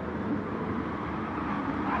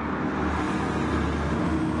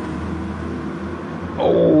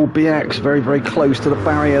 Oh, BX very, very close to the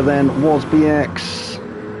barrier then, was BX.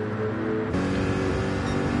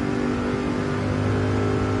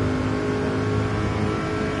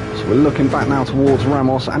 So we're looking back now towards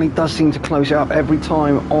Ramos, and he does seem to close it up every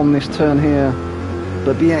time on this turn here.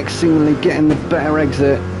 But BX seemingly getting the better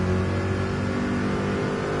exit.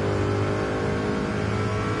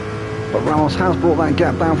 But Ramos has brought that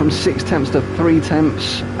gap down from 6 tenths to 3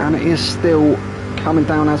 tenths, and it is still coming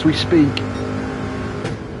down as we speak.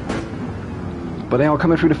 But they are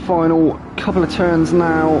coming through the final couple of turns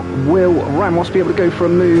now. Will Ramos be able to go for a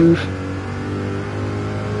move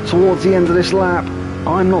towards the end of this lap?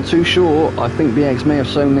 I'm not too sure. I think BX may have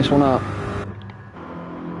sewn this one up.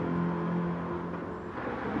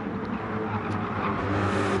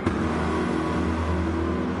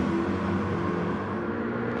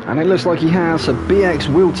 And it looks like he has, so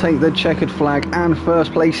BX will take the checkered flag and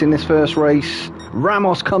first place in this first race.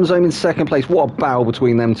 Ramos comes home in second place. What a battle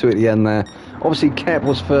between them two at the end there. Obviously, Kep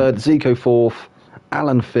was third, Zico fourth,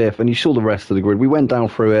 Alan fifth, and you saw the rest of the grid. We went down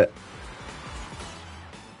through it.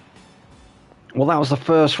 Well, that was the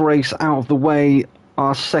first race out of the way.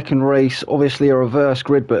 Our second race, obviously a reverse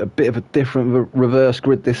grid, but a bit of a different reverse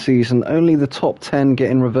grid this season. Only the top 10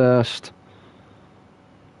 getting reversed.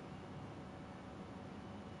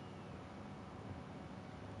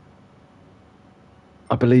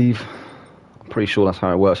 I believe. I'm pretty sure that's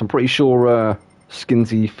how it works. I'm pretty sure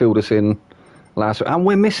Skinsy filled us in last week. And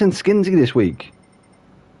we're missing Skinsy this week.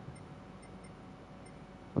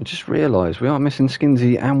 I just realised we are missing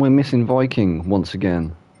Skinsy and we're missing Viking once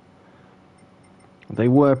again. They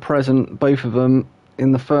were present, both of them,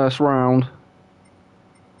 in the first round.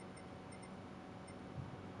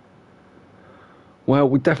 Well,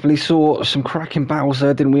 we definitely saw some cracking battles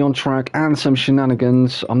there, didn't we, on track, and some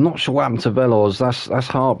shenanigans. I'm not sure what happened to Veloz. That's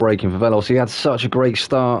heartbreaking for Veloz. He had such a great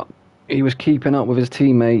start. He was keeping up with his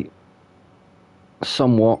teammate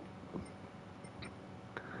somewhat.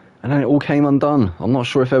 And then it all came undone. I'm not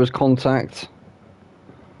sure if there was contact.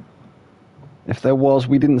 If there was,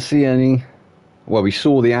 we didn't see any. Well, we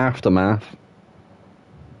saw the aftermath.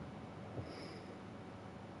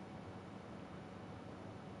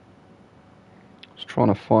 Trying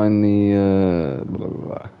to find the blah, blah,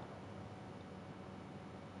 blah.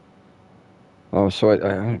 Oh, so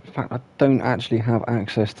in fact I don't actually have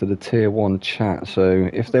access to the tier 1 chat, so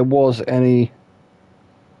if there was any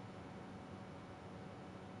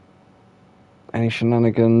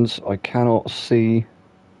shenanigans, I cannot see.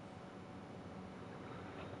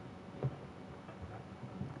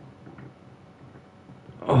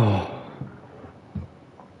 Oh,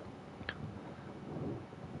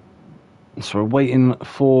 so we're waiting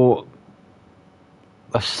for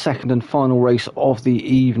a second and final race of the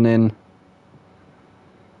evening.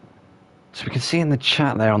 So we can see in the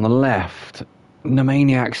chat there on the left,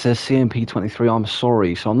 Nomaniac says CMP23, I'm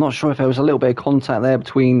sorry. So I'm not sure if there was a little bit of contact there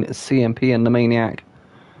between CMP and Nomaniac.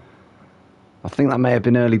 I think that may have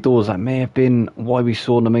been early doors. That may have been why we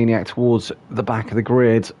saw Nomaniac towards the back of the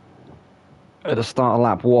grid at the start of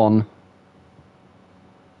lap 1.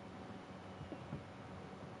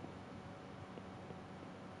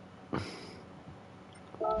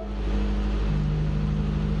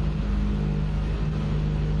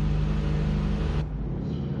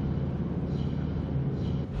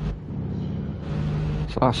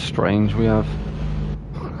 So that's strange. We have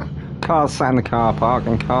cars sat in the car park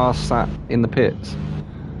and cars sat in the pits.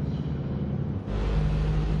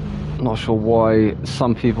 Not sure why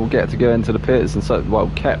some people get to go into the pits and so,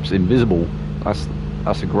 well, Kep's invisible. It's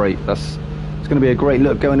going to be a great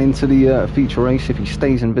look going into the feature race if he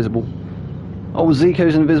stays invisible. Oh,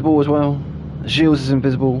 Zico's invisible as well. Gilles is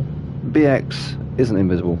invisible. BX isn't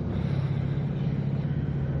invisible.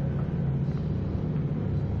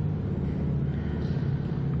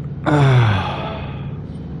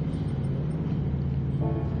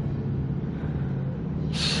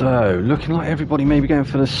 So, looking like everybody may be going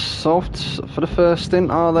for the softs for the first stint,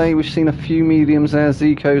 are they? We've seen a few mediums there.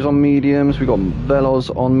 Zico's on mediums. We've got Veloz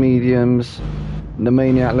on mediums. The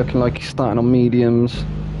Maniac looking like he's starting on mediums.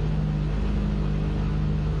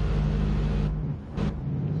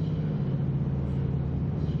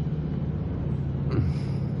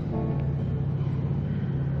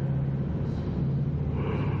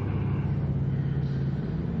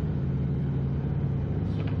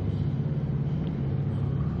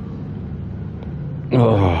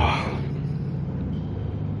 Oh.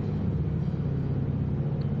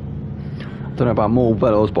 I don't know about mortal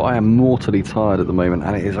bellows, but I am mortally tired at the moment,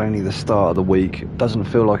 and it is only the start of the week. It doesn't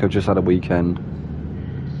feel like I've just had a weekend.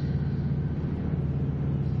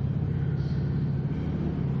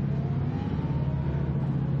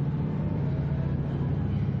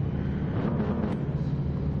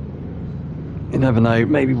 You never know,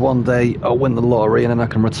 maybe one day I'll win the lottery and then I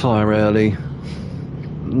can retire early.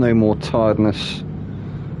 No more tiredness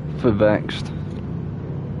for Vexed.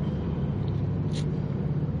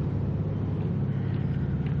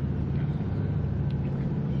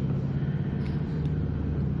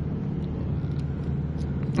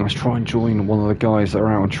 Let's try and join one of the guys that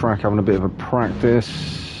are out on track having a bit of a practice.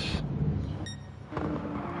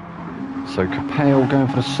 So Capel going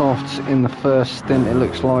for the softs in the first stint, it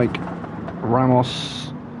looks like.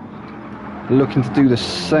 Ramos looking to do the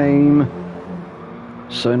same.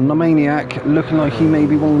 So Nomaniac looking like he may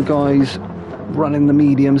be one of the guys running the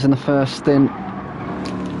mediums in the first stint.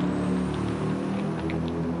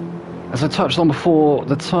 As I touched on before,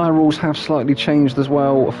 the tyre rules have slightly changed as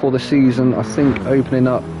well for the season. I think opening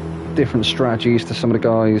up different strategies to some of the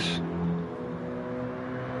guys.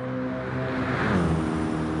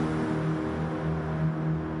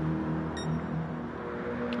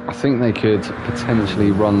 I think they could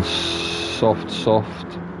potentially run soft.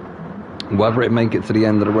 Whether it make it to the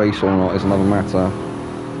end of the race or not is another matter.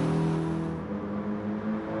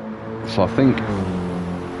 So I think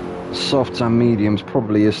softs and mediums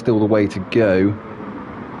probably is still the way to go.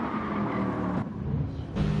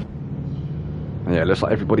 Yeah, it looks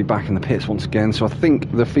like everybody back in the pits once again. So I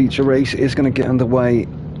think the feature race is going to get underway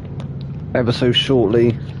ever so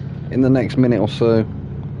shortly, in the next minute or so.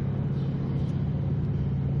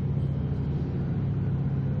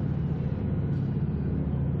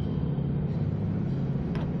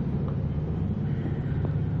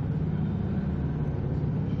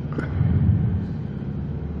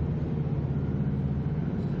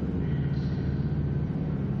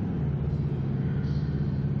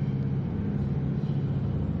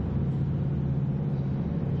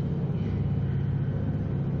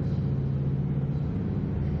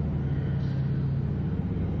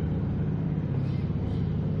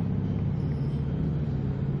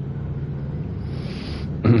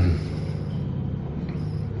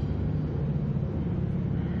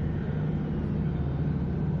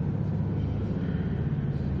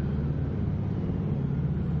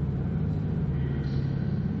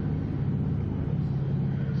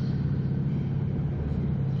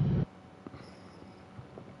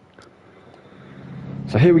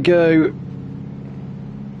 So here we go.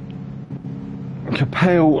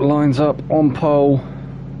 Capel lines up on pole.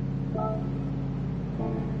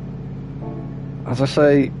 As I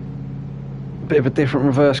say, a bit of a different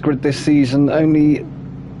reverse grid this season. Only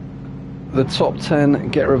the top 10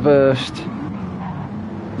 get reversed,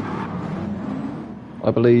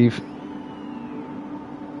 I believe.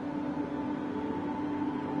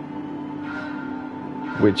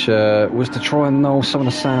 Which was to try and null some of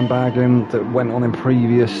the sandbagging that went on in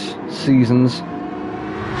previous seasons.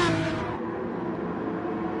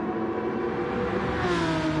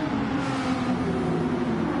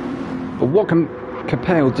 But what can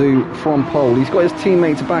Capel do from pole? He's got his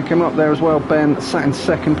teammate to back him up there as well. Ben sat in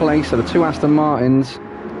second place, so the two Aston Martins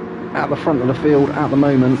at the front of the field at the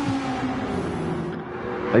moment.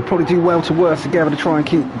 They probably do well to work together to try and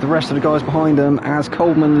keep the rest of the guys behind them, as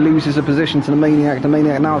Coleman loses a position to the Maniac. The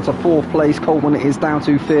Maniac now to 4th place. Coleman is down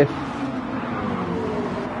to 5th.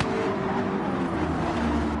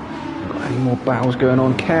 Got any more battles going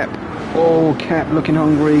on? Kep. Oh, Kep looking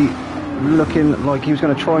hungry. Looking like he was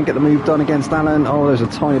going to try and get the move done against Allen. Oh, there's a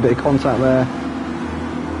tiny bit of contact there.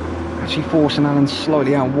 Actually forcing Allen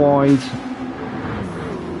slightly out wide.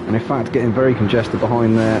 And in fact getting very congested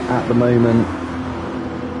behind there at the moment.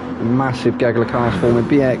 Massive gaggle of cars forming.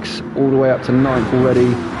 BX all the way up to 9th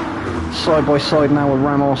already. Side by side now with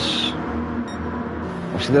Ramos.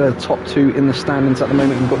 Obviously they're the top two in the standings at the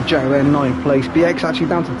moment. We've got Jack there in 9th place. BX actually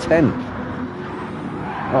down to 10th.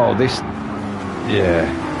 Oh, this...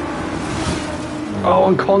 yeah. Oh,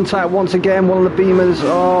 and contact once again. One of the Beamers.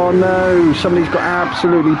 Oh no, somebody's got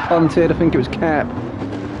absolutely punted. I think it was Cap.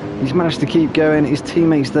 He's managed to keep going. His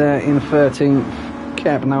teammates there in 13th.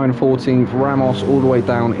 Kep now in 14th, Ramos all the way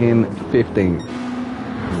down in 15th.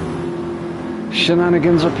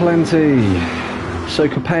 Shenanigans are plenty. So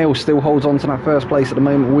Capel still holds on to that first place at the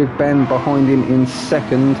moment, with Ben behind him in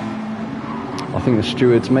 2nd. I think the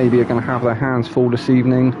stewards maybe are going to have their hands full this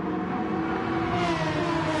evening.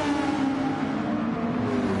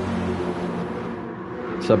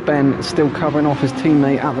 So Ben still covering off his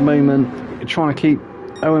teammate at the moment, trying to keep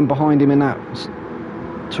Owen behind him in that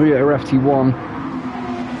Toyota FT1.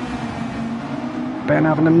 Ben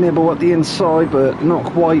having a nibble at the inside, but not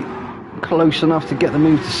quite close enough to get the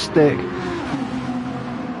move to stick.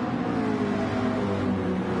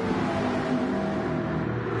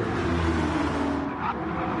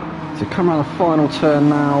 To come around the final turn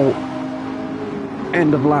now,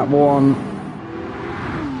 end of lap 1.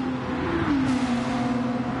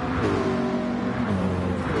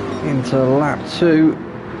 Into lap 2.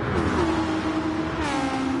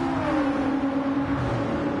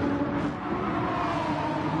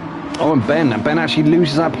 Oh, and Ben actually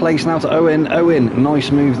loses that place now to Owen. Owen,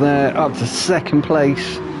 nice move there, up to second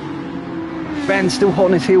place. Ben still hot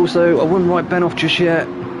on his heels though. I wouldn't write Ben off just yet.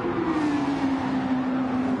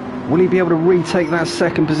 Will he be able to retake that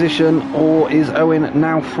second position, or is Owen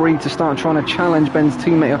now free to start trying to challenge Ben's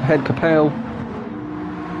teammate up ahead, Capel?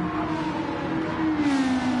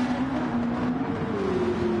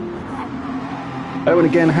 Owen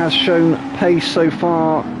again has shown pace so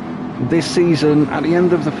far this season. At the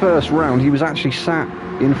end of the first round, he was actually sat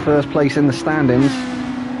in first place in the standings.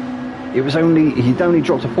 He'd only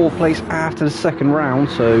dropped to fourth place after the second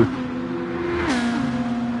round, so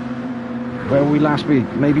where we last week,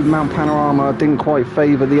 maybe Mount Panorama didn't quite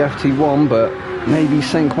favour the FT1, but maybe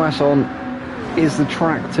St. Quasson is the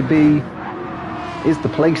track to be, is the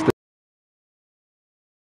place to.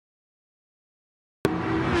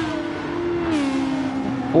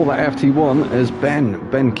 For that FT1, as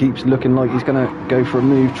Ben keeps looking like he's going to go for a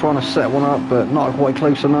move, trying to set one up, but not quite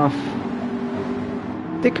close enough.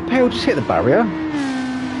 Did Capel just hit the barrier?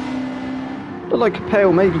 Looked like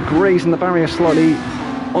Capel maybe grazing the barrier slightly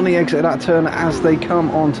on the exit of that turn as they come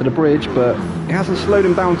onto the bridge, but it hasn't slowed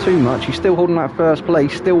him down too much. He's still holding that first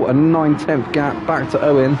place, still a 9/10 gap back to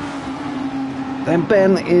Owen. Then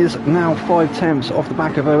Ben is now 5/10 off the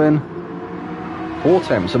back of Owen.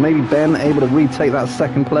 4/10, so maybe Ben able to retake that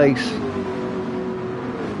second place.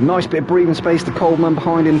 Nice bit of breathing space to Coleman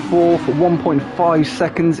behind in fourth. 1.5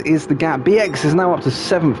 seconds is the gap. BX is now up to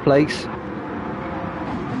 7th place.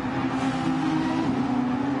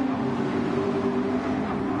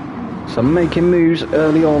 So making moves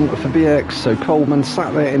early on for BX. So Coleman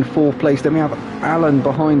sat there in 4th place. Then we have Allen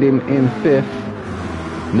behind him in 5th.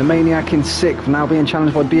 The Maniac in 6th, now being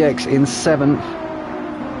challenged by BX in 7th.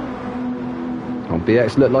 Oh,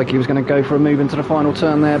 BX looked like he was going to go for a move into the final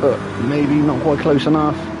turn there, but maybe not quite close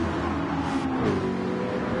enough.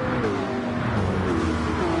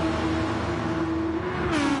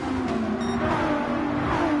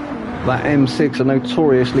 That M6, a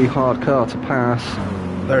notoriously hard car to pass.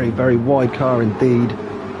 Very, very wide car indeed.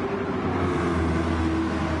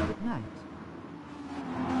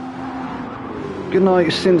 Good night,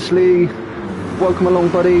 Sinsley. Welcome along,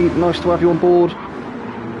 buddy. Nice to have you on board.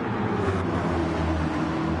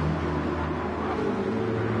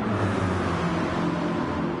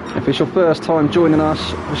 If it's your first time joining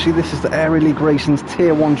us, obviously this is the Aero League Racing's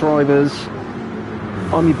Tier 1 drivers.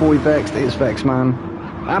 I'm your boy Vexed, it's Vex Man.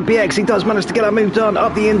 And BX, he does manage to get that move done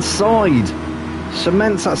up the inside.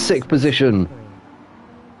 Cements that 6th position.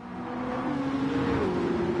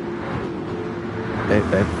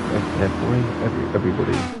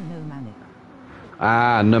 Everybody.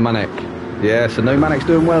 Ah, Nomanic. Yeah, so Nomanic's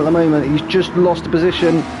doing well at the moment. He's just lost a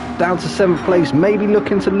position down to 7th place. Maybe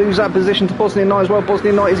looking to lose that position to Bosnian Knight as well.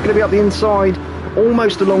 Bosnian Knight is going to be up the inside,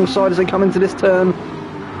 almost alongside as they come into this turn.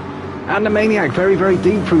 And the Maniac very, very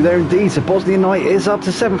deep through there indeed. So Bosnian Knight is up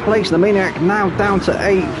to 7th place. The Maniac now down to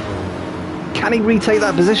 8th. Can he retake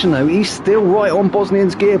that position though? He's still right on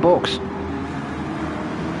Bosnian's gearbox.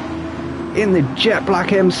 In the jet black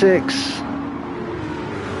M6.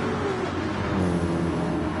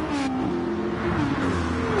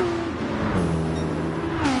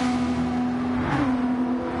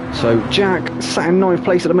 So Jack sat in 9th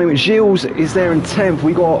place at the moment. Gilles is there in 10th.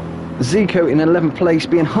 We got Zico in 11th place,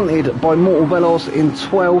 being hunted by Mortal Velos in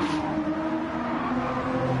 12th.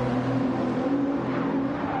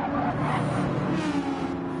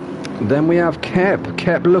 Then we have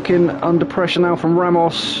Kep looking under pressure now from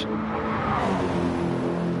Ramos.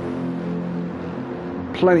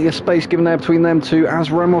 Plenty of space given there between them two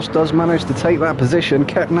as Ramos does manage to take that position.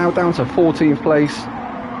 Kep now down to 14th place.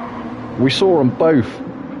 We saw them both.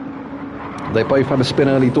 They both had a spin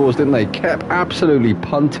early doors, didn't they? Kep absolutely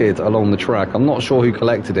punted along the track. I'm not sure who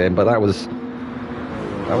collected him, but that was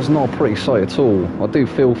not a pretty sight at all. I do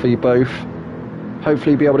feel for you both.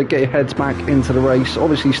 Hopefully be able to get your heads back into the race.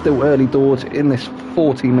 Obviously still early doors in this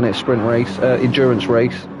 14-minute sprint race, endurance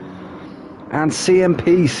race. And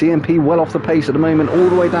CMP well off the pace at the moment, all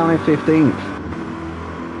the way down in 15th.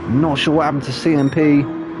 Not sure what happened to CMP.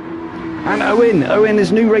 And Owen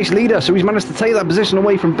is new race leader, so he's managed to take that position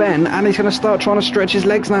away from Ben, and he's going to start trying to stretch his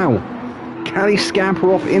legs now. Can he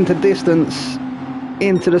scamper off into distance,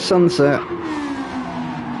 into the sunset?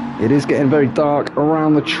 It is getting very dark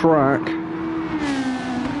around the track.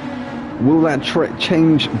 Will that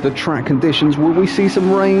change the track conditions? Will we see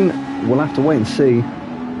some rain? We'll have to wait and see.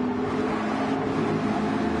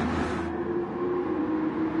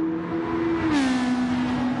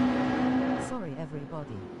 Sorry,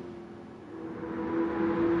 everybody.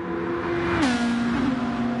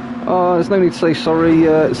 Oh, there's no need to say sorry,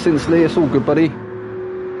 Sinsley. It's all good, buddy.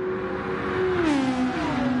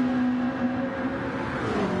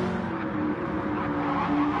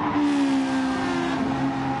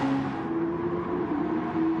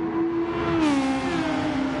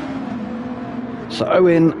 So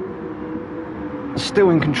Owen still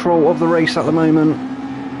in control of the race at the moment.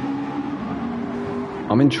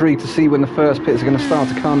 I'm intrigued to see when the first pits are going to start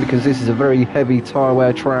to come, because this is a very heavy tyre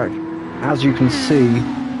wear track. As you can see,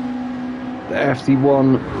 the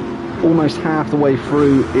FD1 almost half the way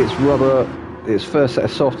through its rubber, its first set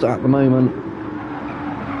of softs at the moment.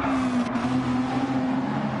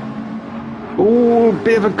 Oh,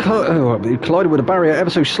 bit of a he collided with a barrier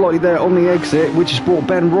ever so slightly there on the exit, which has brought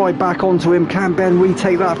Ben right back onto him. Can Ben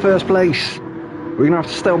retake that first place? We're going to have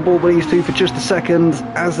to stay on board with these two for just a second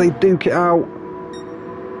as they duke it out.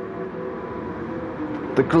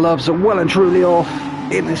 The gloves are well and truly off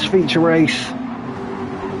in this feature race.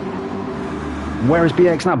 Where is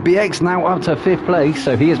BX now? BX now up to 5th place,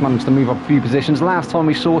 so he has managed to move up a few positions. Last time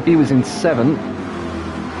we saw he was in 7th.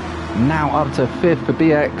 Now up to 5th for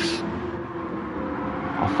BX.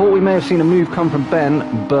 I thought we may have seen a move come from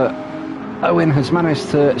Ben, but Owen has managed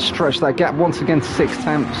to stretch that gap once again to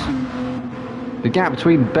 6/10. The gap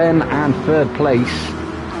between Ben and 3rd place,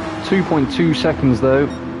 2.2 seconds though.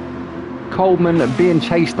 Coleman being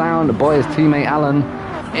chased down by his teammate Alan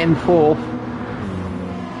in 4th.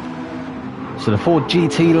 So the Ford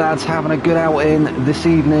GT lads having a good outing this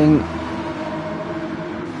evening.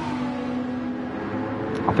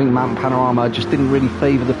 I think Mountain Panorama just didn't really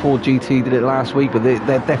favour the Ford GT, did it last week, but they're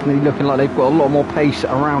definitely looking like they've got a lot more pace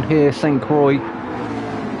around here, St. Croix.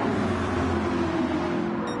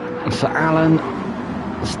 So Alan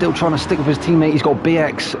still trying to stick with his teammate. He's got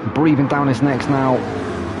BX breathing down his neck now.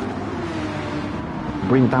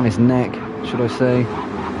 Breathing down his neck, should I say.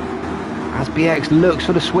 As BX looks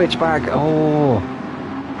for the switchback. Oh,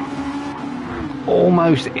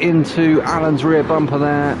 almost into Alan's rear bumper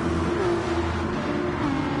there.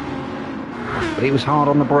 But he was hard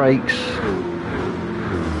on the brakes.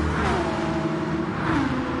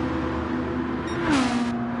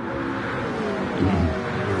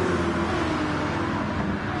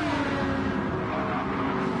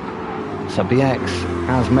 So BX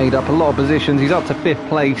has made up a lot of positions. He's up to 5th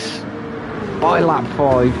place by lap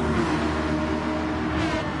 5.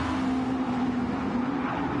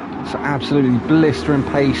 So absolutely blistering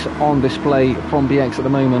pace on display from BX at the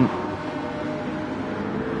moment.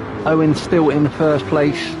 Owen still in 1st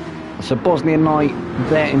place. So Bosnian Knight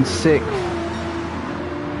there in 6th.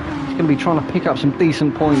 He's going to be trying to pick up some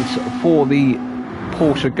decent points for the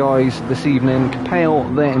Porsche guys this evening. Capel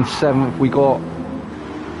there in 7th. We got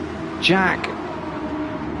Jack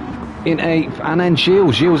in 8th, and then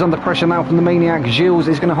Gilles under pressure now from the Maniac. Gilles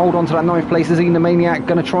is going to hold on to that 9th place. Is he the Maniac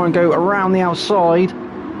going to try and go around the outside?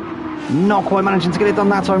 Not quite managing to get it done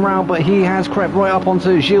that time round, but he has crept right up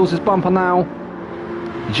onto Gilles' bumper now.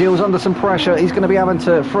 Gilles under some pressure. He's going to be having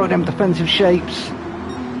to throw them defensive shapes.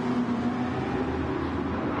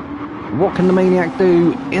 What can the Maniac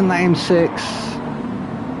do in that M6?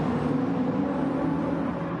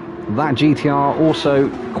 That GTR also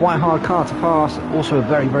quite a hard car to pass. Also a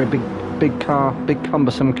very, very big car, big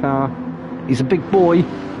cumbersome car. He's a big boy.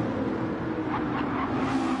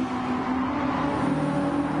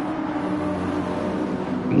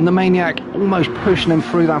 The Maniac almost pushing him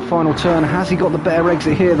through that final turn. Has he got the better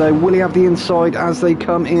exit here though? Will he have the inside as they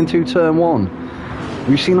come into turn 1?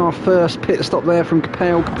 We've seen our first pit stop there from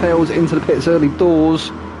Capel. Capel's into the pits early doors.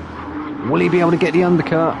 Will he be able to get the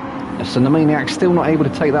undercut? So the Maniac still not able to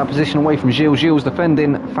take that position away from Gilles. Gilles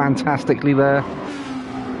defending fantastically there.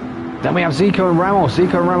 Then we have Zico and Ramos.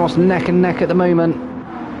 Zico and Ramos neck and neck at the moment.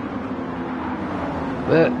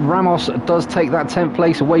 But Ramos does take that 10th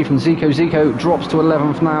place away from Zico. Zico drops to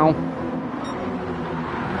 11th now.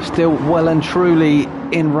 Still well and truly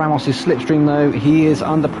in Ramos' slipstream though. He is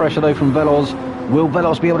under pressure though from Veloz. Will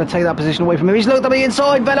Veloz be able to take that position away from him? He's looked at the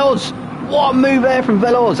inside, Veloz! What a move there from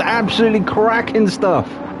Veloz. Absolutely cracking stuff.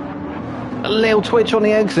 A little twitch on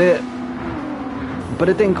the exit, but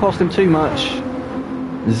it didn't cost him too much.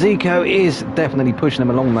 Zico is definitely pushing him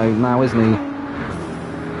along though now, isn't he?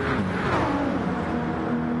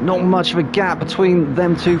 Not much of a gap between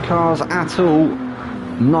them two cars at all.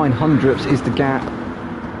 900ths is the gap.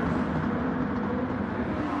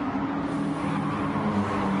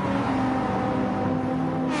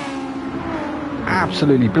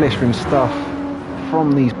 Absolutely blistering stuff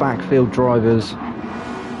from these backfield drivers.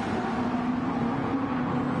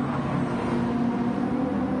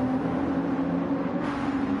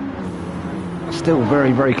 Still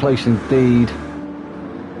very, very close indeed.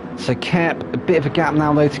 So Kep, a bit of a gap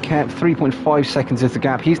now though to Kep. 3.5 seconds is the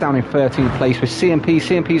gap. He's down in 13th place with CMP.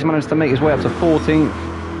 CMP's managed to make his way up to 14th.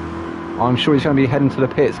 I'm sure he's going to be heading to the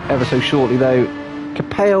pits ever so shortly though.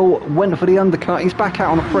 Capel went for the undercut. He's back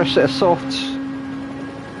out on a fresh set of softs.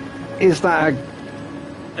 Is that an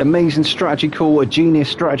amazing strategy call, a genius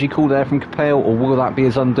strategy call there from Capel, or will that be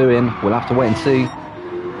his undoing? We'll have to wait and see.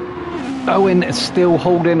 Owen is still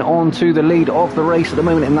holding on to the lead of the race at the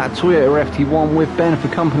moment in that Toyota FT1 with Ben for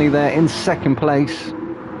company there in second place.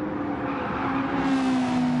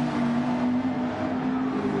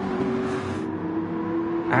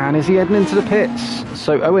 And is he heading into the pits?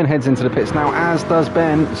 So Owen heads into the pits now, as does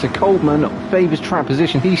Ben. So Coleman favours track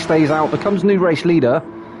position. He stays out, becomes new race leader.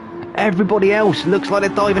 Everybody else looks like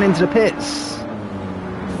they're diving into the pits.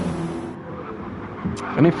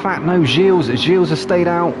 And in fact, no, Gilles has stayed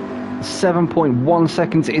out. 7.1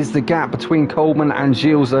 seconds is the gap between Coleman and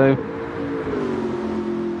Gilles though.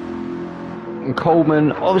 And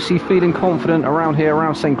Coleman obviously feeling confident around here,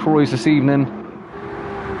 around St. Croix this evening.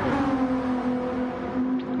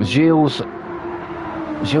 Gilles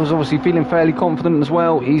obviously feeling fairly confident as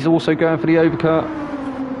well. He's also going for the overcut.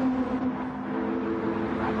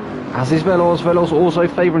 As is Veloz. Veloz also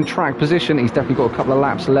favouring track position. He's definitely got a couple of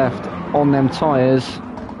laps left on them tyres.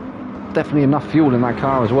 Definitely enough fuel in that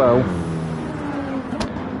car as well.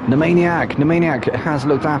 Nemaniac has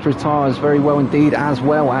looked after his tyres very well indeed, as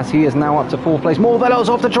well as he is now up to 4th place. More Veloz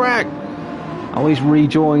off the track. Oh, he's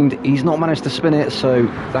rejoined. He's not managed to spin it, so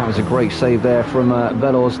that was a great save there from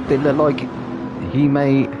Veloz. Did look like he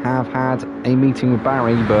may have had a meeting with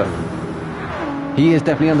Barry, but he is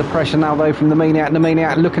definitely under pressure now though from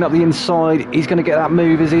Nemaniac looking up the inside. He's going to get that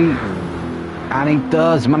move, is he? And he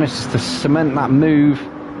does, manages to cement that move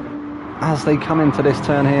as they come into this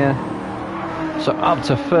turn here. So up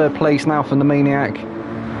to 3rd place now for Nemaniac.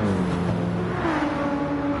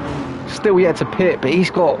 Still yet to pit, but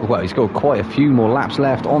he's got quite a few more laps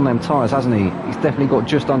left on them tyres, hasn't he? He's definitely got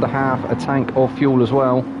just under half a tank of fuel as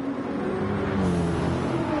well.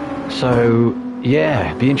 So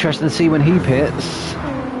yeah, be interesting to see when he pits.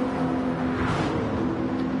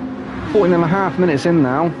 14.5 minutes in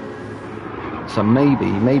now. So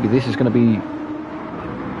maybe this is going to be...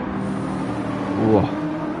 Whoa.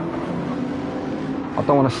 I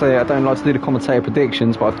don't want to say it, I don't like to do the commentator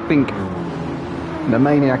predictions, but I think the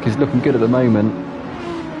Maniac is looking good at the moment.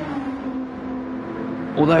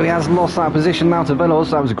 Although he has lost that position now to Veloz.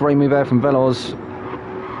 That was a great move there from Veloz.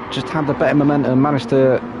 Just had the better momentum, managed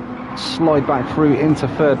to slide back through into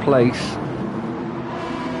 3rd place.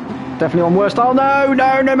 Definitely on worst. Oh no,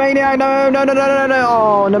 Nemaniac, no.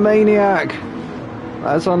 Oh, Nemaniac.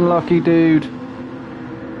 That's unlucky, dude.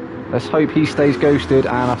 Let's hope he stays ghosted,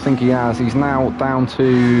 and I think he has. He's now down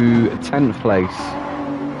to 10th place.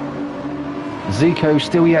 Zico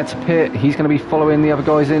still yet to pit. He's going to be following the other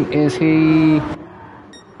guys in, is he?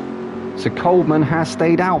 So Coleman has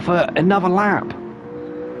stayed out for another lap.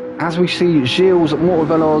 As we see Gilles,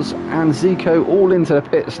 Mortavelos and Zico all into the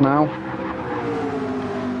pits now.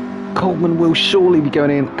 Coleman will surely be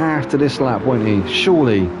going in after this lap, won't he?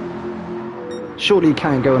 Surely he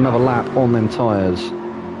can't go another lap on them tyres.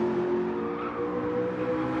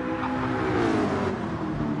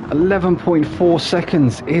 11.4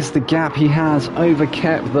 seconds is the gap he has over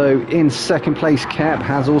Kep though. In 2nd place, Kep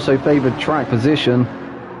has also favoured track position.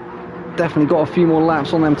 Definitely got a few more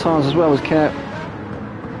laps on them tyres as well as Kep.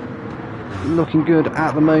 Looking good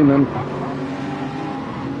at the moment.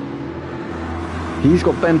 He's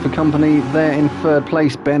got Ben for company there in 3rd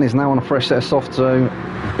place. Ben is now on a fresh set of softs, so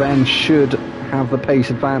Ben should have the pace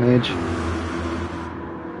advantage.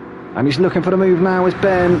 And he's looking for the move now, is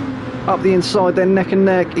Ben. Up the inside, they're neck and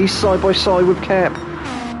neck. He's side by side with Kep.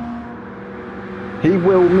 He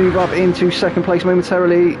will move up into 2nd place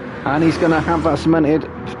momentarily, and he's going to have that cemented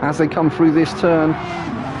as they come through this turn.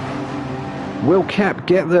 Will Kep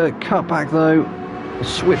get the cutback though?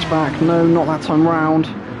 Switch back? No, not that time round.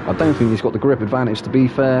 I don't think he's got the grip advantage, to be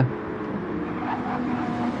fair.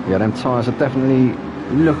 Yeah, them tyres are definitely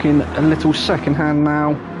looking a little second hand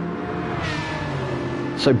now.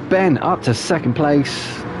 So Ben up to 2nd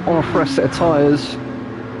place on a fresh set of tyres.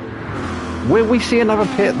 Will we see another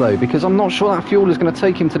pit though? Because I'm not sure that fuel is going to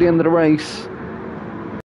take him to the end of the race.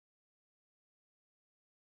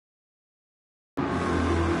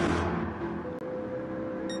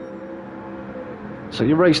 So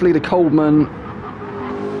your race leader Coleman,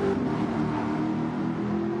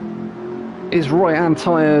 his right hand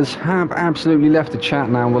tyres have absolutely left the chat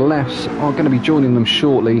now. The lefts are going to be joining them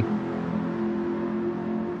shortly.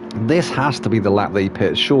 This has to be the lap that he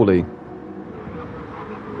pits, surely.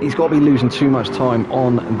 He's got to be losing too much time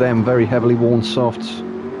on them very heavily worn softs.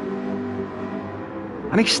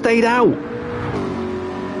 And he stayed out.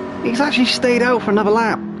 He's actually stayed out for another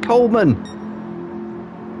lap. Coleman.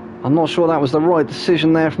 I'm not sure that was the right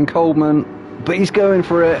decision there from Coleman, but he's going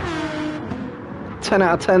for it. 10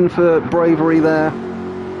 out of 10 for bravery there.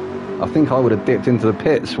 I think I would have dipped into the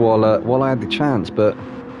pits while I had the chance, but...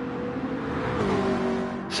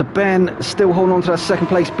 So Ben still holding on to that second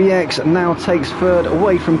place. BX now takes third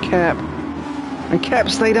away from Kep. And Kep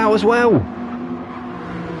stayed out as well.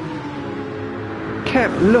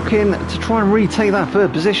 Kep looking to try and retake that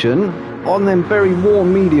third position on them very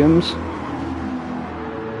warm mediums.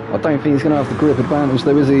 I don't think he's going to have the grip advantage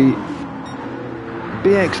though, is he?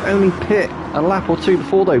 BX only pit a lap or two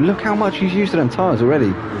before though. Look how much he's used to them tyres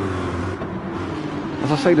already.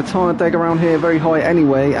 As I say, the tyre deg around here very high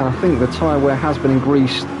anyway, and I think the tyre wear has been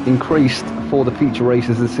increased for the feature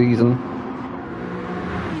races this season.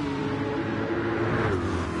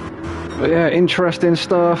 But yeah, interesting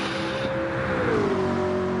stuff.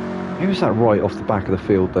 Who's that right off the back of the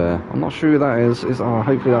field there? I'm not sure who that is.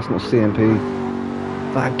 Hopefully that's not CMP.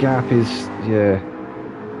 That gap is, yeah.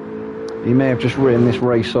 He may have just written this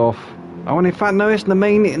race off. Oh, and in fact, no, it's the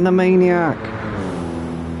Maniac.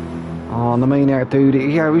 Oh, the Maniac dude.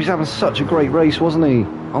 Yeah, he was having such a great race, wasn't he?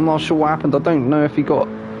 I'm not sure what happened. I don't know if he got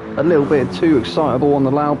a little bit too excitable on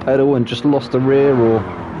the loud pedal and just lost the rear, or...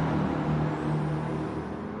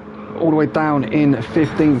 All the way down in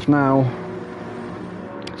 15th now.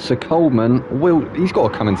 So Coleman he's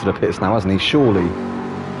got to come into the pits now, hasn't he? Surely.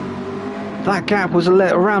 That gap was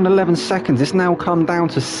around 11 seconds. It's now come down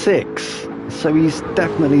to 6. So he's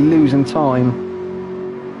definitely losing time.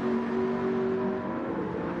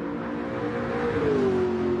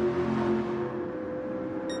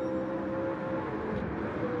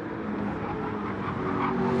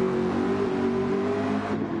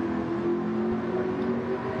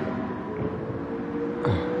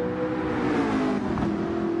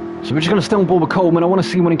 So we're just going to stay on board with Coleman. I want to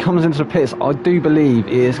see when he comes into the pits. I do believe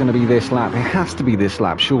it is going to be this lap. It has to be this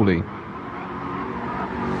lap, surely.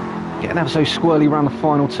 Getting ever so squirrely around the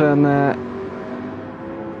final turn there.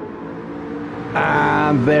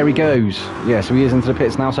 And there he goes. Yeah, so he is into the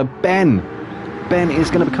pits now. So Ben is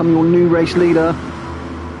going to become your new race leader.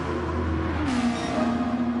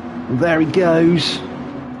 There he goes.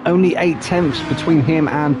 Only 8/10 between him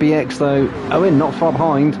and BX though. Owen not far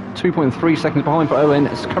behind. 2.3 seconds behind for Owen.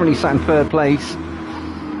 It's currently sat in third place.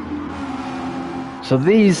 So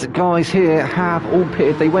these guys here have all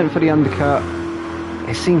pitted. They went for the undercut.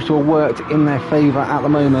 It seems to have worked in their favour at the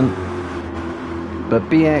moment. But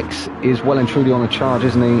BX is well and truly on the charge,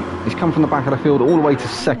 isn't he? He's come from the back of the field all the way to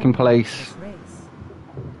second place.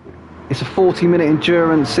 It's a 40-minute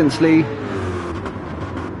endurance, Sinsley.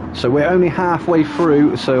 So we're only halfway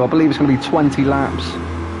through, so I believe it's going to be 20 laps.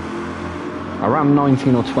 Around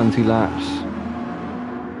 19 or 20 laps.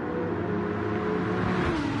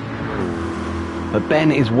 But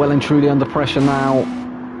Ben is well and truly under pressure now.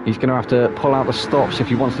 He's going to have to pull out the stops if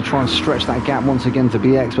he wants to try and stretch that gap once again to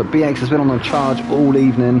BX. But BX has been on the charge all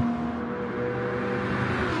evening.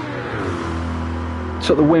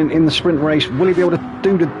 Took the win in the sprint race. Will he be able to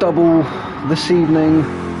do the double this evening?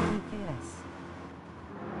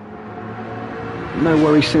 No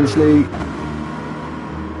worries, Sinsley.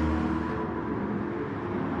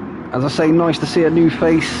 As I say, nice to see a new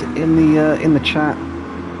face in the chat.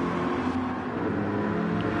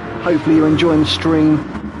 Hopefully you're enjoying the stream.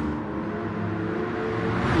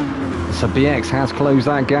 So BX has closed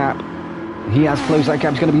that gap. He has closed that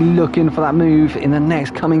gap. He's going to be looking for that move in the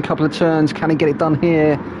next coming couple of turns. Can he get it done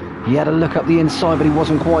here? He had a look up the inside, but he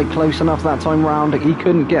wasn't quite close enough that time round. He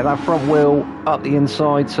couldn't get that front wheel up the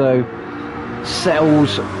inside, so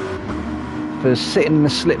settles for sitting in the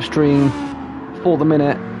slipstream for the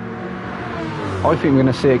minute. I think we're going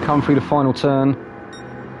to see it come through the final turn.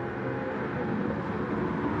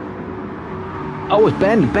 Oh, it's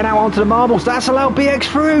Ben out onto the marbles. That's allowed BX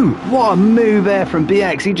through. What a move there from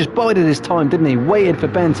BX. He just bided his time, didn't he? Waited for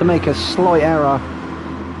Ben to make a slight error.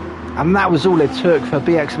 And that was all it took for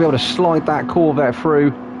BX to be able to slide that Corvette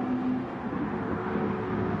through.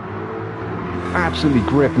 absolutely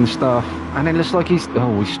gripping stuff. And it looks like he's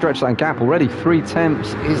stretched that gap already. 3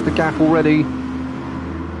 tenths is the gap already.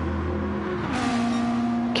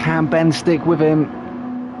 Can Ben stick with him?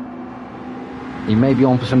 He may be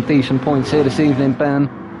on for some decent points here this evening, Ben.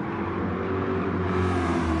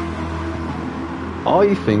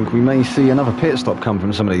 I think we may see another pit stop come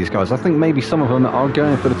from some of these guys. I think maybe some of them are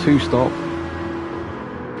going for the 2-stop.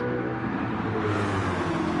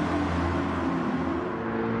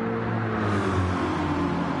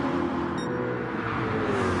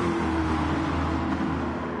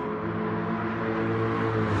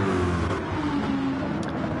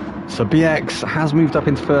 So BX has moved up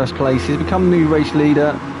into first place. He's become new race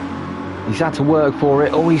leader. He's had to work for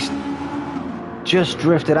it. Oh, he's just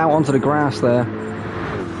drifted out onto the grass there.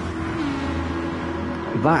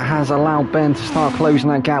 That has allowed Ben to start closing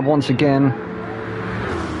that gap once again.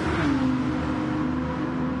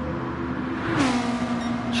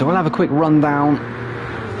 So we'll have a quick rundown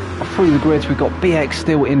through the grids. We've got BX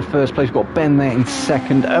still in first place. We've got Ben there in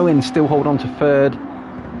second. Owen still hold on to third.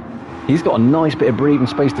 He's got a nice bit of breathing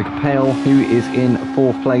space to Capel, who is in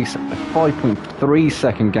fourth place. A 5.3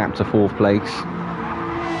 second gap to fourth place.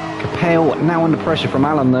 Capel now under pressure from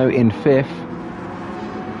Alan though in fifth.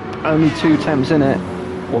 Only 2 attempts in it,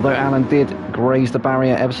 although Alan did graze the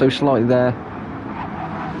barrier ever so slightly there.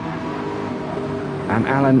 And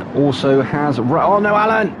Alan also has... Oh no,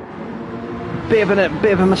 Alan! Bit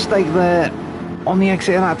of a mistake there on the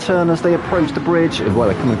exit of that turn as they approach the bridge. Well,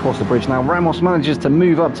 they're coming across the bridge now. Ramos manages to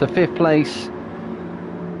move up to 5th place.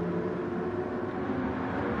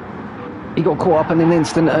 He got caught up in an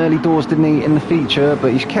instant early doors, didn't he, in the feature,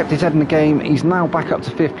 but he's kept his head in the game. He's now back up to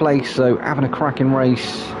 5th place, so having a cracking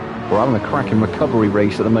race, or having a cracking recovery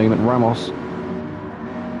race at the moment, Ramos.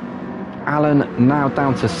 Alan now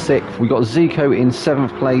down to 6th. We got Zico in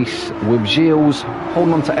 7th place, with Gilles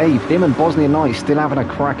holding on to 8th. Him and Bosnia Knight still having a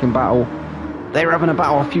cracking battle. They were having a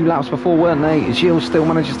battle a few laps before, weren't they? Gilles still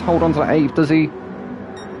manages to hold on to that 8th, does he?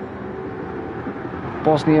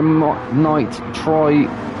 Bosnia Knight, try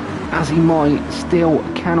as he might, still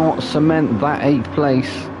cannot cement that 8th place.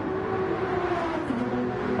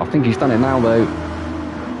 I think he's done it now, though.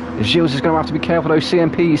 Gilles is going to have to be careful, though.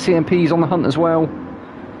 CMP's on the hunt as well.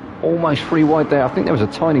 Almost 3 wide there. I think there was a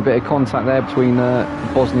tiny bit of contact there between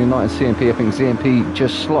Bosnia Knight and CMP. I think CMP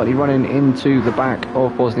just slightly running into the back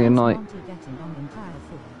of Bosnia Knight.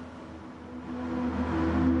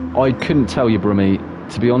 I couldn't tell you, Brummy,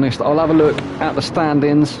 to be honest. I'll have a look at the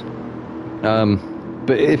standings.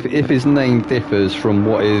 But if his name differs from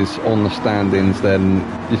what is on the standings, then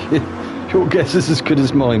your guess is as good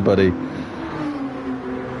as mine, buddy.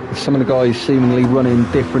 Some of the guys seemingly running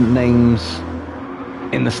different names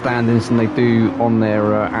in the standings than they do on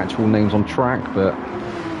their actual names on track, but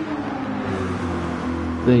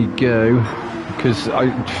there you go. Because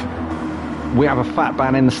we have a Fat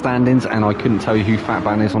Ban in the standings, and I couldn't tell you who Fat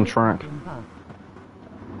Ban is on track.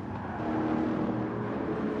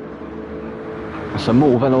 So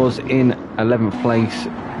Mortal Veloz in 11th place,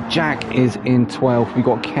 Jack is in 12th, we've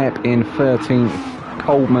got Kep in 13th,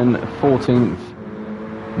 Coleman 14th,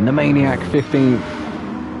 Nemaniac 15th,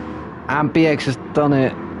 and BX has done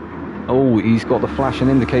it. Oh, he's got the flashing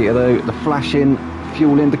indicator though, the flashing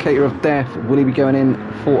fuel indicator of death. Will he be going in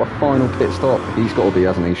for a final pit stop? He's got to be,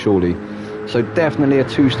 hasn't he, surely. So definitely a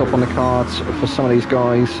 2-stop on the cards for some of these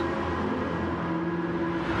guys.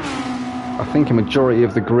 I think a majority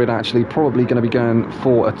of the grid actually probably going to be going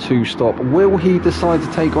for a 2-stop. Will he decide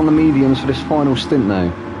to take on the mediums for this final stint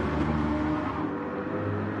though?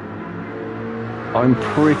 I'm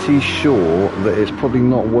pretty sure that it's probably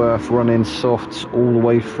not worth running softs all the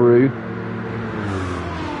way through,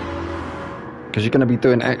 because you're going to be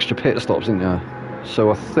doing extra pit stops, aren't you?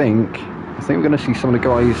 So I think we're going to see some of the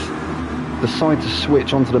guys decide to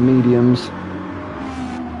switch onto the mediums.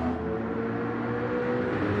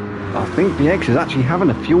 I think BX is actually having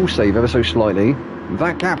a fuel save ever so slightly.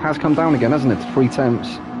 That gap has come down again, hasn't it, to 3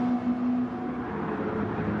 tenths.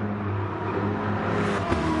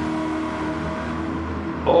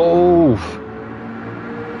 Oh!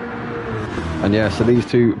 And yeah, so these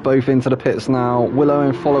two both into the pits now. Will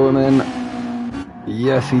Owen follow him in?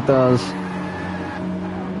 Yes, he does.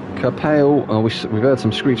 Capel, oh, we've heard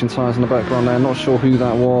some screeching tyres in the background there. Not sure who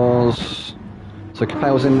that was. So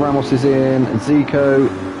Capel's in, Ramos is in, and Zico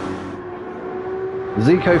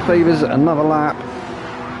favours another lap.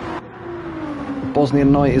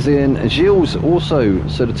 Bosnian Knight is in. Gilles also,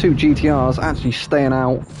 so the 2 GTRs actually staying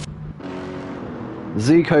out.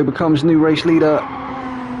 Zico becomes new race leader.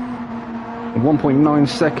 1.9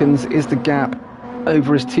 seconds is the gap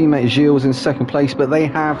over his teammate Gilles in 2nd place, but they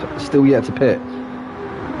have still yet to pit.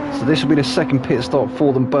 So this will be the second pit stop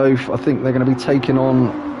for them both. I think they're going to be taking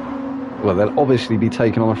on, well, they'll obviously be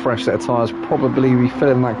taking on a fresh set of tyres, probably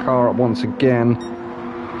refilling that car up once again.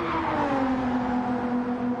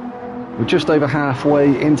 We're just over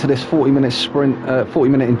halfway into this 40-minute sprint,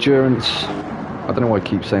 40-minute endurance. I don't know why I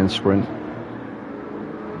keep saying sprint.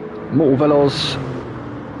 Mortal Veloz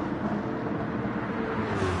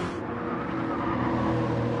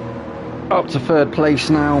up to third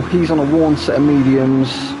place now. He's on a worn set of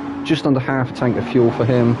mediums, just under half a tank of fuel for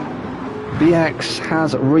him. BX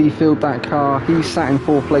has refilled that car. He's sat in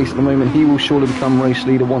fourth place at the moment. He will surely become race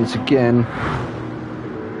leader once again,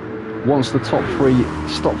 once the top three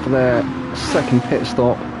stop for their second pit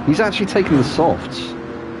stop. He's actually taken the softs.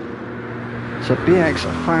 So BX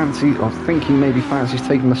I think he maybe fancies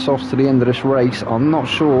taking the softs to the end of this race. I'm not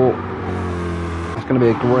sure it's going to be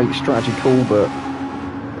a great strategy call, but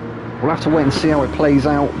we'll have to wait and see how it plays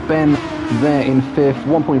out. Ben there in fifth,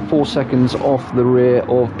 1.4 seconds off the rear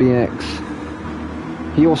of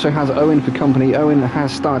BX. He also has Owen for company. Owen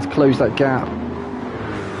has started to close that gap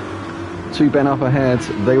to Ben up ahead.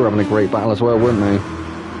 They were having a great battle as well, weren't they?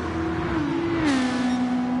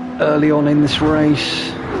 Early on in this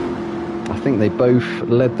race, I think they both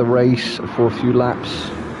led the race for a few laps.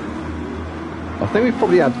 I think we've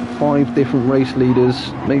probably had 5 different race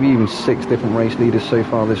leaders, maybe even 6 different race leaders so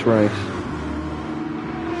far this race.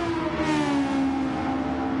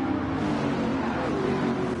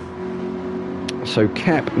 So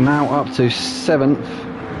Kep now up to 7th.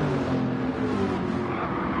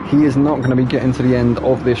 He is not going to be getting to the end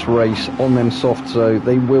of this race on them softs, so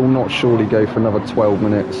they will not surely go for another 12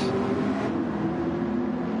 minutes.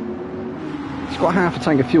 He's got half a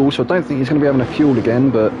tank of fuel, so I don't think he's going to be having a fuel again,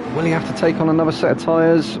 but will he have to take on another set of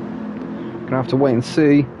tyres? Going to have to wait and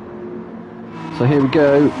see. So here we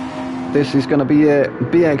go. This is going to be it.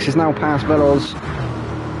 BX is now past Veloz.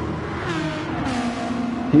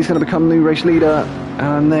 He's going to become new race leader,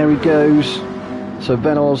 and there he goes. So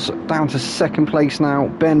Veloz down to second place now.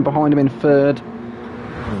 Ben behind him in third.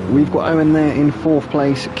 We've got Owen there in fourth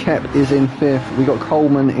place. Kep is in fifth. We've got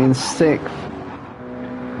Coleman in sixth.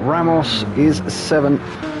 Ramos is seventh.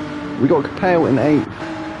 We've got Capel in eighth.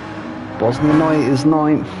 Bosnia Knight is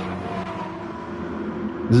ninth.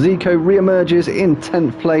 Zico re-emerges in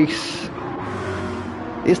 10th place.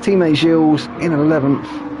 His teammate Gilles in 11th.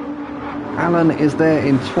 Alan is there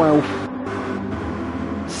in 12th.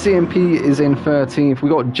 CMP is in 13th. We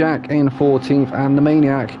got Jack in 14th, and the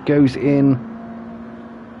Maniac goes in,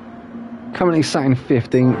 currently sat in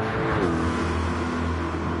 15th.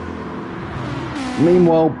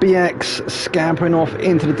 Meanwhile, BX scampering off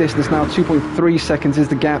into the distance now. 2.3 seconds is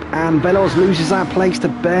the gap, and Veloz loses that place to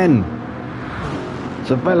Ben.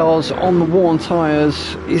 So Veloz on the worn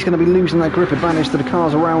tyres, he's going to be losing that grip advantage to the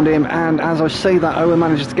cars around him, and as I say that, Owen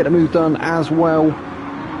manages to get the move done as well.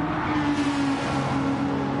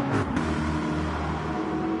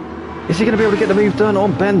 Is he going to be able to get the move done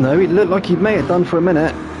on Ben though? It looked like he may have done for a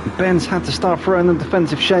minute. Ben's had to start throwing them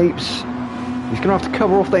defensive shapes. He's going to have to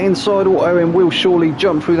cover off the inside, or Owen will surely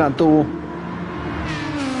jump through that door.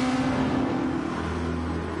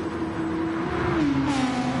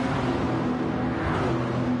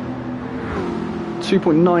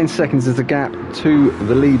 .9 seconds is the gap to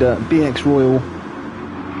the leader, BX Royal.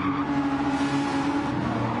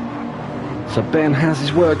 So Ben has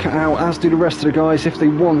his work cut out, as do the rest of the guys, if they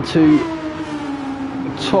want to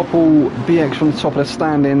topple BX from the top of the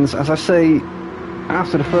standings. As I say,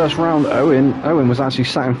 after the first round, Owen was actually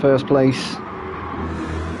sat in first place.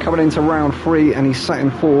 Coming into round 3, and he's sat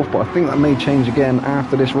in 4th, but I think that may change again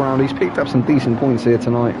after this round. He's picked up some decent points here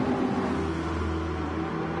tonight.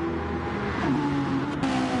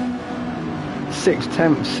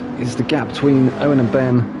 6/10 is the gap between Owen and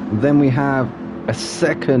Ben. Then we have a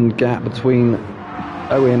second gap between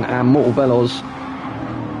Owen and Mortal Veloz,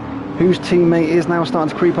 whose teammate is now starting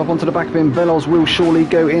to creep up onto the back of him. Veloz will surely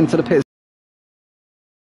go into the pits.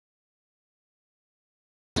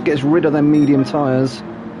 Gets rid of them medium tyres.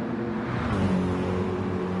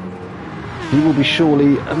 He will be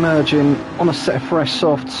surely emerging on a set of fresh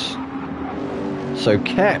softs. So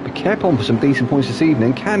Kep on for some decent points this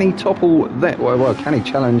evening. Can he topple that? Well, can he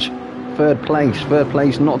challenge third place? Third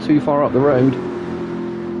place not too far up the road.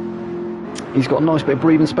 He's got a nice bit of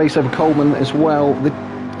breathing space over Coleman as well. The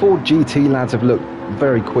 4 GT lads have looked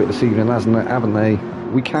very quick this evening, haven't they?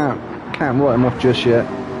 We can't write them off just yet.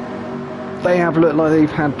 They have looked like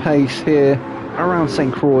they've had pace here around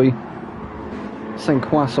St. Croix, St.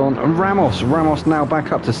 Croissant, and Ramos now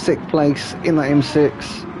back up to 6th place in that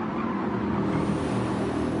M6.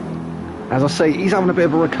 As I say, he's having a bit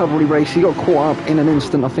of a recovery race. He got caught up in an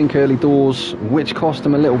instant, I think, early doors, which cost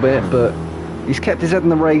him a little bit, but he's kept his head in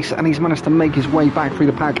the race and he's managed to make his way back through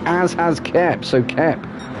the pack, as has Kep. So Kep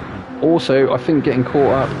also, I think, getting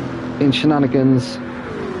caught up in shenanigans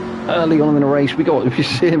early on in the race. If you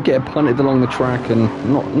see him get punted along the track, and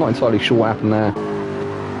not entirely sure what happened there.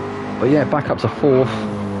 But yeah, back up to 4th.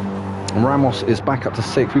 Ramos is back up to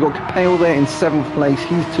 6th. We've got Capel there in 7th place.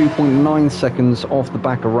 He's 2.9 seconds off the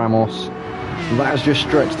back of Ramos. That has just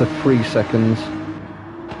stretched to 3 seconds.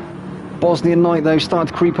 Bosnian Knight, though,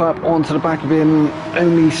 started to creep up onto the back of him.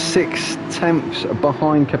 Only 6/10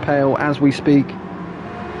 behind Capel as we speak.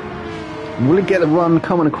 Will he get the run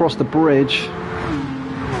coming across the bridge?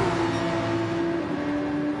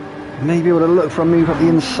 Maybe able to look for a move up the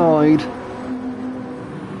inside.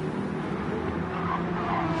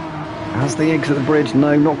 As they exit the bridge,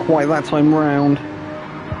 no, not quite that time round.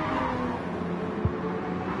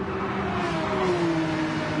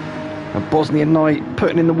 A Bosnian Knight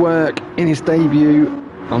putting in the work in his debut.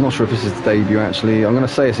 I'm not sure if this is his debut actually. I'm going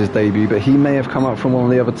to say it's his debut, but he may have come up from one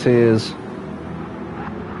of the other tiers.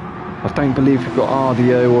 I don't believe we've got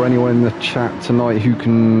RDO or anyone in the chat tonight who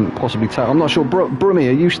can possibly tell. I'm not sure. Brummy,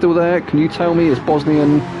 are you still there? Can you tell me? Is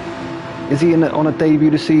Bosnian, is he on a debut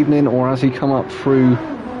this evening, or has he come up through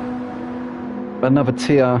another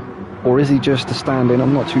tier, or is he just a stand-in?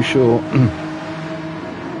 I'm not too sure.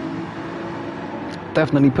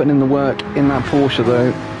 Definitely putting in the work in that Porsche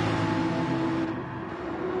though.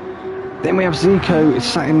 Then we have Zico, is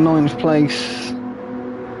sat in 9th place.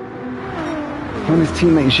 Him and his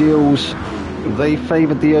teammate Gilles, they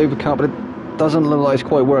favoured the overcut, but it doesn't look like it's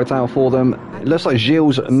quite worked out for them. It looks like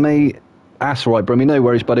Gilles may... That's right, Brummy, no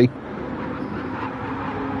worries, buddy.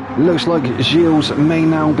 Looks like Gilles may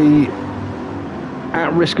now be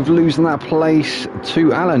at risk of losing that place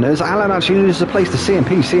to Alan, as Alan actually loses the place to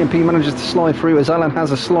CMP. CMP manages to slide through as Alan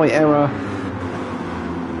has a slight error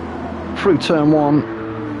through turn 1.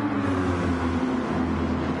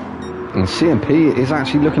 And CMP is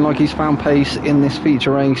actually looking like he's found pace in this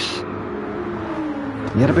feature race.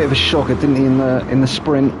 He had a bit of a shocker, didn't he, in the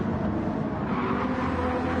sprint.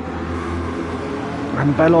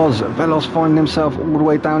 And Veloz finding himself all the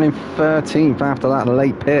way down in 13th after that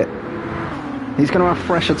late pit. He's going to have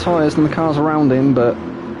fresher tyres than the cars around him, but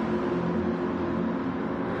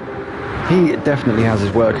he definitely has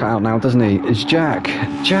his work cut out now, doesn't he? It's Jack.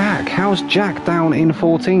 How's Jack down in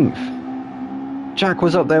 14th? Jack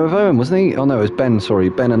was up there with Owen, wasn't he? Oh no, it was Ben, sorry.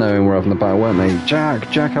 Ben and Owen were having a battle, weren't they? Jack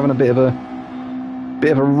having a bit of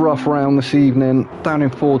a rough round this evening, down in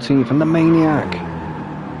 14th, and the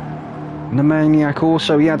Maniac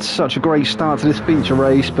also, he had such a great start to this feature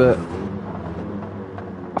race, but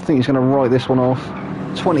I think he's going to write this one off.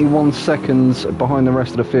 21 seconds behind the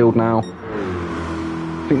rest of the field now.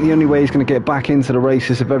 I think the only way he's going to get back into the race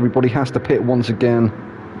is if everybody has to pit once again.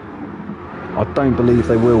 I don't believe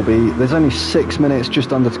they will be. There's only 6 minutes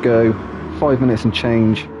just under to go. 5 minutes and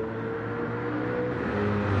change.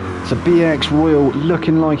 So BX Royal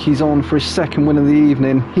looking like he's on for his second win of the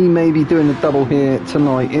evening. He may be doing the double here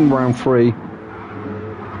tonight in round 3.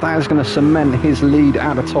 That is going to cement his lead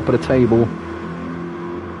at the top of the table.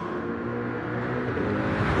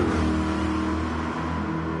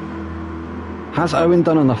 Has Owen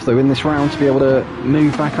done enough though in this round to be able to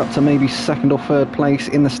move back up to maybe 2nd or 3rd place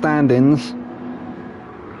in the stand-ins?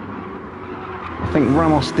 I think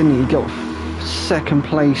Ramos didn't, he got 2nd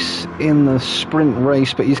place in the sprint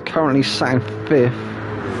race, but he's currently sat in 5th.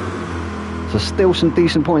 So still some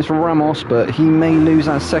decent points for Ramos, but he may lose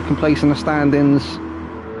that 2nd place in the stand-ins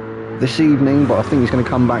this evening, but I think he's going to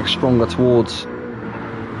come back stronger towards,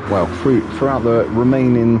 well, throughout the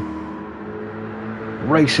remaining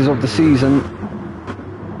races of the season.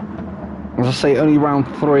 As I say, only round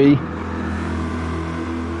 3.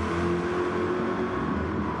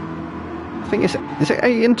 I think is it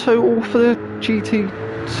 8 in total for the GT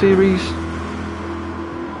series?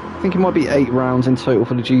 I think it might be 8 rounds in total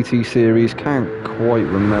for the GT series. Can't quite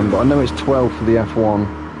remember. I know it's 12 for the F1.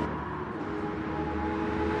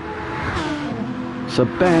 So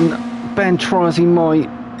Ben try as he might.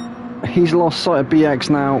 He's lost sight of BX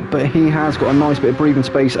now, but he has got a nice bit of breathing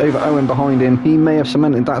space over Owen behind him. He may have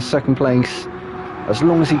cemented that 2nd place. As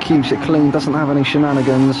long as he keeps it clean, doesn't have any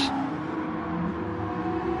shenanigans,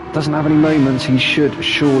 doesn't have any moments, he should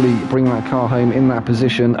surely bring that car home in that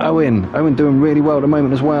position. Owen doing really well at the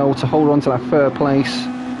moment as well to hold on to that 3rd place.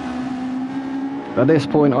 At this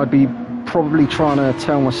point, I'd be probably trying to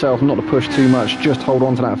tell myself not to push too much, just hold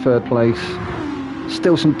on to that 3rd place.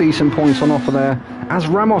 Still some decent points on offer there. As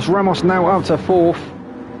Ramos now up to 4th.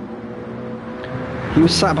 He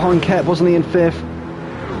was sat behind Kep, wasn't he, in 5th?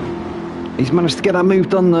 He's managed to get that move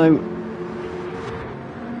done though.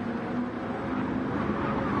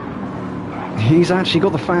 He's actually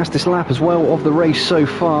got the fastest lap as well of the race so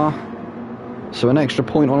far. So an extra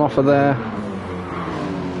point on offer there.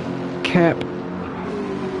 Kep.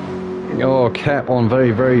 Oh, Kep on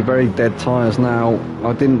very, very, very dead tyres now.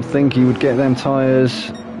 I didn't think he would get them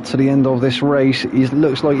tyres to the end of this race. He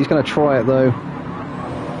looks like he's going to try it though.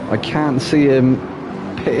 I can't see him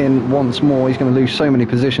pitting once more. He's going to lose so many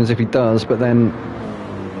positions if he does, but then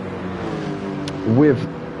with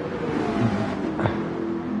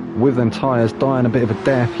them tyres dying a bit of a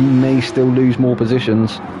death, he may still lose more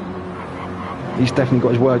positions. He's definitely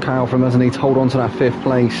got his work cut out for him, hasn't he, to hold on to that 5th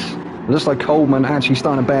place. It looks like Coleman actually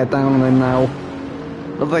starting to bear down on him now.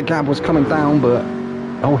 Not that gap was coming down, but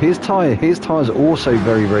oh, his tyres are also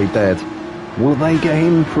very, very dead. Will they get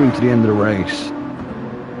him through to the end of the race?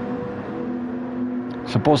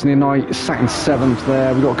 So Bosnia Knight sat in 7th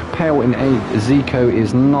there. We've got Capel in 8th. Zico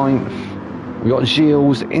is 9th. We've got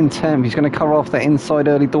Gilles in 10th. He's going to cover off the inside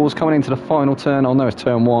early doors coming into the final turn. Oh no, it's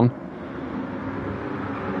turn 1.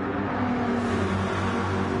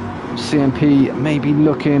 CMP maybe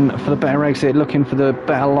looking for the better exit, looking for the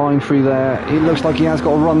better line through there. It looks like he has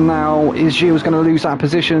got a run now. Is Gilles going to lose that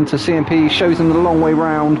position to CMP? Shows him the long way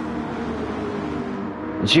round.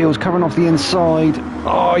 Gilles covering off the inside.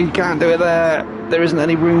 Oh, you can't do it there. There isn't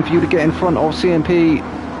any room for you to get in front of CMP.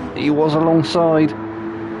 He was alongside.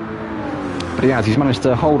 But he has. He's managed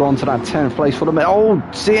to hold on to that 10th place for the... Oh,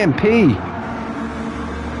 CMP!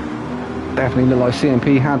 Definitely looked like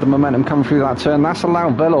CMP had the momentum coming through that turn. That's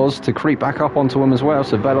allowed Veloz to creep back up onto him as well.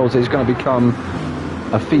 So Veloz is going to become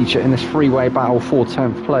a feature in this freeway battle for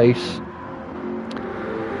 10th place.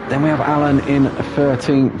 Then we have Alan in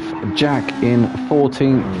 13th, Jack in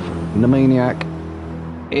 14th, Nemaniac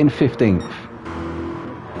in 15th.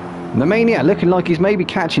 Nemaniac looking like he's maybe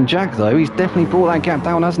catching Jack though. He's definitely brought that gap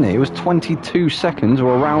down, hasn't he? It was 22 seconds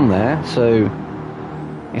or around there, so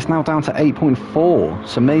it's now down to 8.4.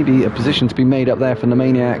 So maybe a position to be made up there for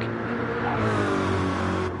Nemaniac.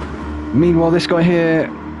 Meanwhile, this guy here,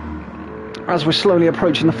 as we're slowly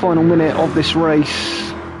approaching the final minute of this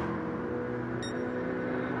race,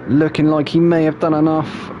 looking like he may have done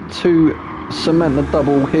enough to cement the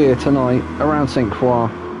double here tonight around St.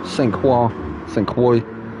 Croissant,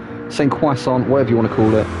 whatever you want to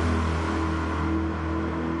call it.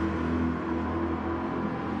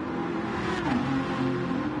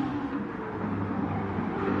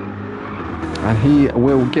 And he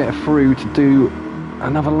will get through to do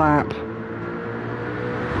another lap.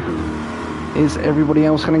 Is everybody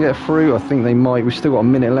else going to get through? I think they might. We've still got a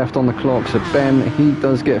minute left on the clock. So Ben, he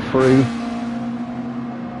does get through.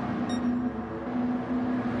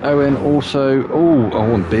 Owen also.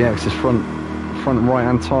 Oh, and BX's front right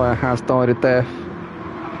hand tyre has died a death.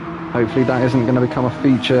 Hopefully that isn't going to become a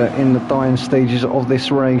feature in the dying stages of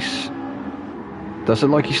this race. Does it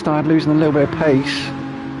look like he started losing a little bit of pace?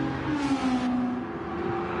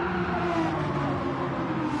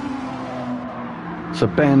 So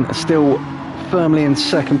Ben still firmly in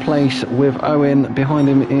 2nd place with Owen behind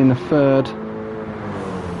him in 3rd.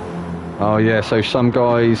 Oh yeah, so some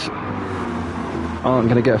guys aren't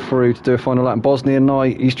going to get through to do a final lap. Bosnia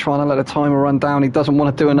Knight, he's trying to let the timer run down. He doesn't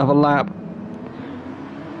want to do another lap.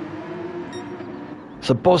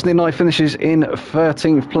 So Bosnia Knight finishes in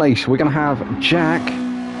 13th place. We're going to have Jack.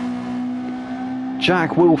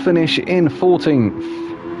 Jack will finish in 14th.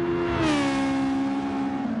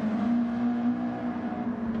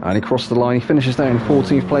 And he crossed the line. He finishes there in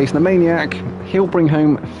 14th place. The Maniac, he'll bring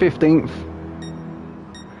home 15th.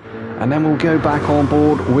 And then we'll go back on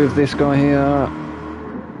board with this guy here.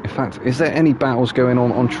 In fact, is there any battles going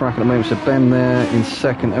on track at the moment? So Ben there in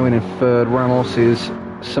 2nd, Owen in 3rd. Ramos is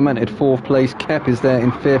cemented 4th place. Kep is there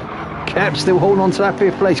in 5th. Kep still holding on to that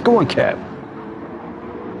 5th place. Go on, Kep.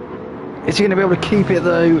 Is he going to be able to keep it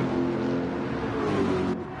though?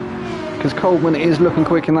 Because Coleman is looking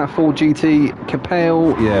quick in that Ford GT.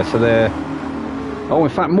 Capel, yeah, so there. Oh, in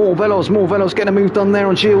fact, more Veloz getting a move done there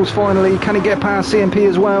on Gilles finally. Can he get past CMP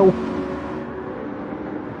as well?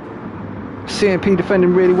 CMP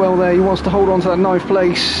defending really well there. He wants to hold on to that 9th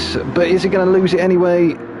place, but is he going to lose it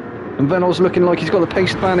anyway? And Veloz looking like he's got the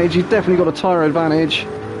pace advantage. He's definitely got a tyre advantage.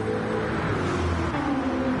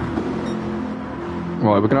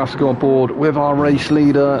 Right, we're going to have to go on board with our race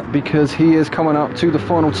leader because he is coming up to the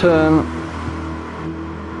final turn.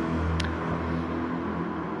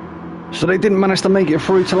 So they didn't manage to make it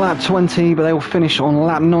through to lap 20, but they will finish on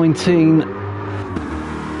lap 19.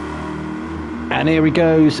 And here he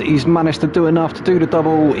goes. He's managed to do enough to do the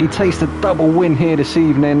double. He takes the double win here this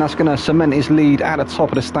evening. That's going to cement his lead at the top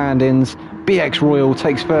of the standings. BX Royal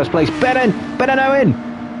takes first place. Ben and Owen.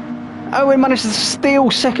 Owen manages to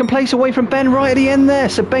steal second place away from Ben right at the end there.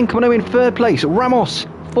 So Ben coming in third place. Ramos,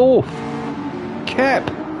 fourth.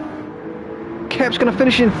 Kep's going to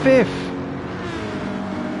finish in fifth.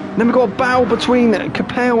 Then we've got a battle between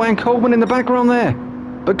Capel and Coleman in the background there.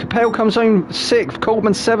 But Capel comes home sixth,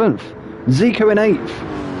 Coleman seventh. Zico in eighth.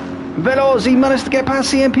 Veloz, he managed to get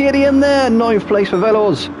past CMP at the end there. Ninth place for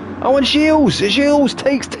Veloz. Oh, and Gilles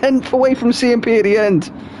takes 10th away from CMP at the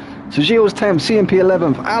end. So Gilles 10th, CMP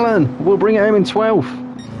 11th. Alan will bring it home in 12th.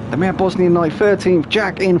 Then we have Bosnian Knight 13th,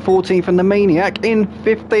 Jack in 14th, and the Maniac in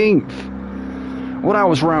 15th. Well, that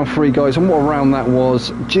was round 3, guys, and what a round that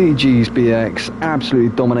was. GG's BX,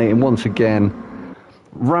 absolutely dominating once again.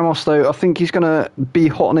 Ramos, though, I think he's going to be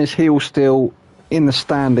hot on his heels still in the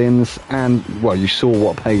standings, and, well, you saw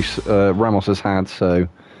what pace Ramos has had, so...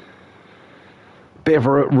 Bit of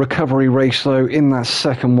a recovery race, though, in that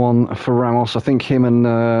second one for Ramos. I think him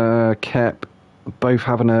and Kep both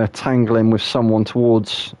having a tangling with someone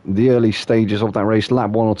towards the early stages of that race.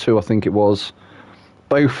 Lap 1 or 2, I think it was.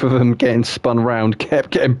 Both of them getting spun round,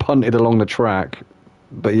 Kep getting punted along the track.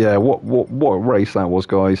 But yeah, what a race that was,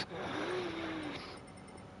 guys.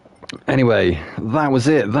 Anyway, that was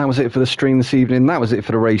it. That was it for the stream this evening. That was it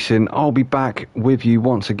for the racing. I'll be back with you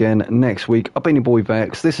once again next week. I've been your boy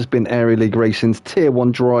Vex. This has been Aero League Racing's Tier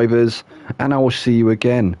 1 drivers, and I will see you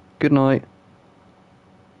again. Good night.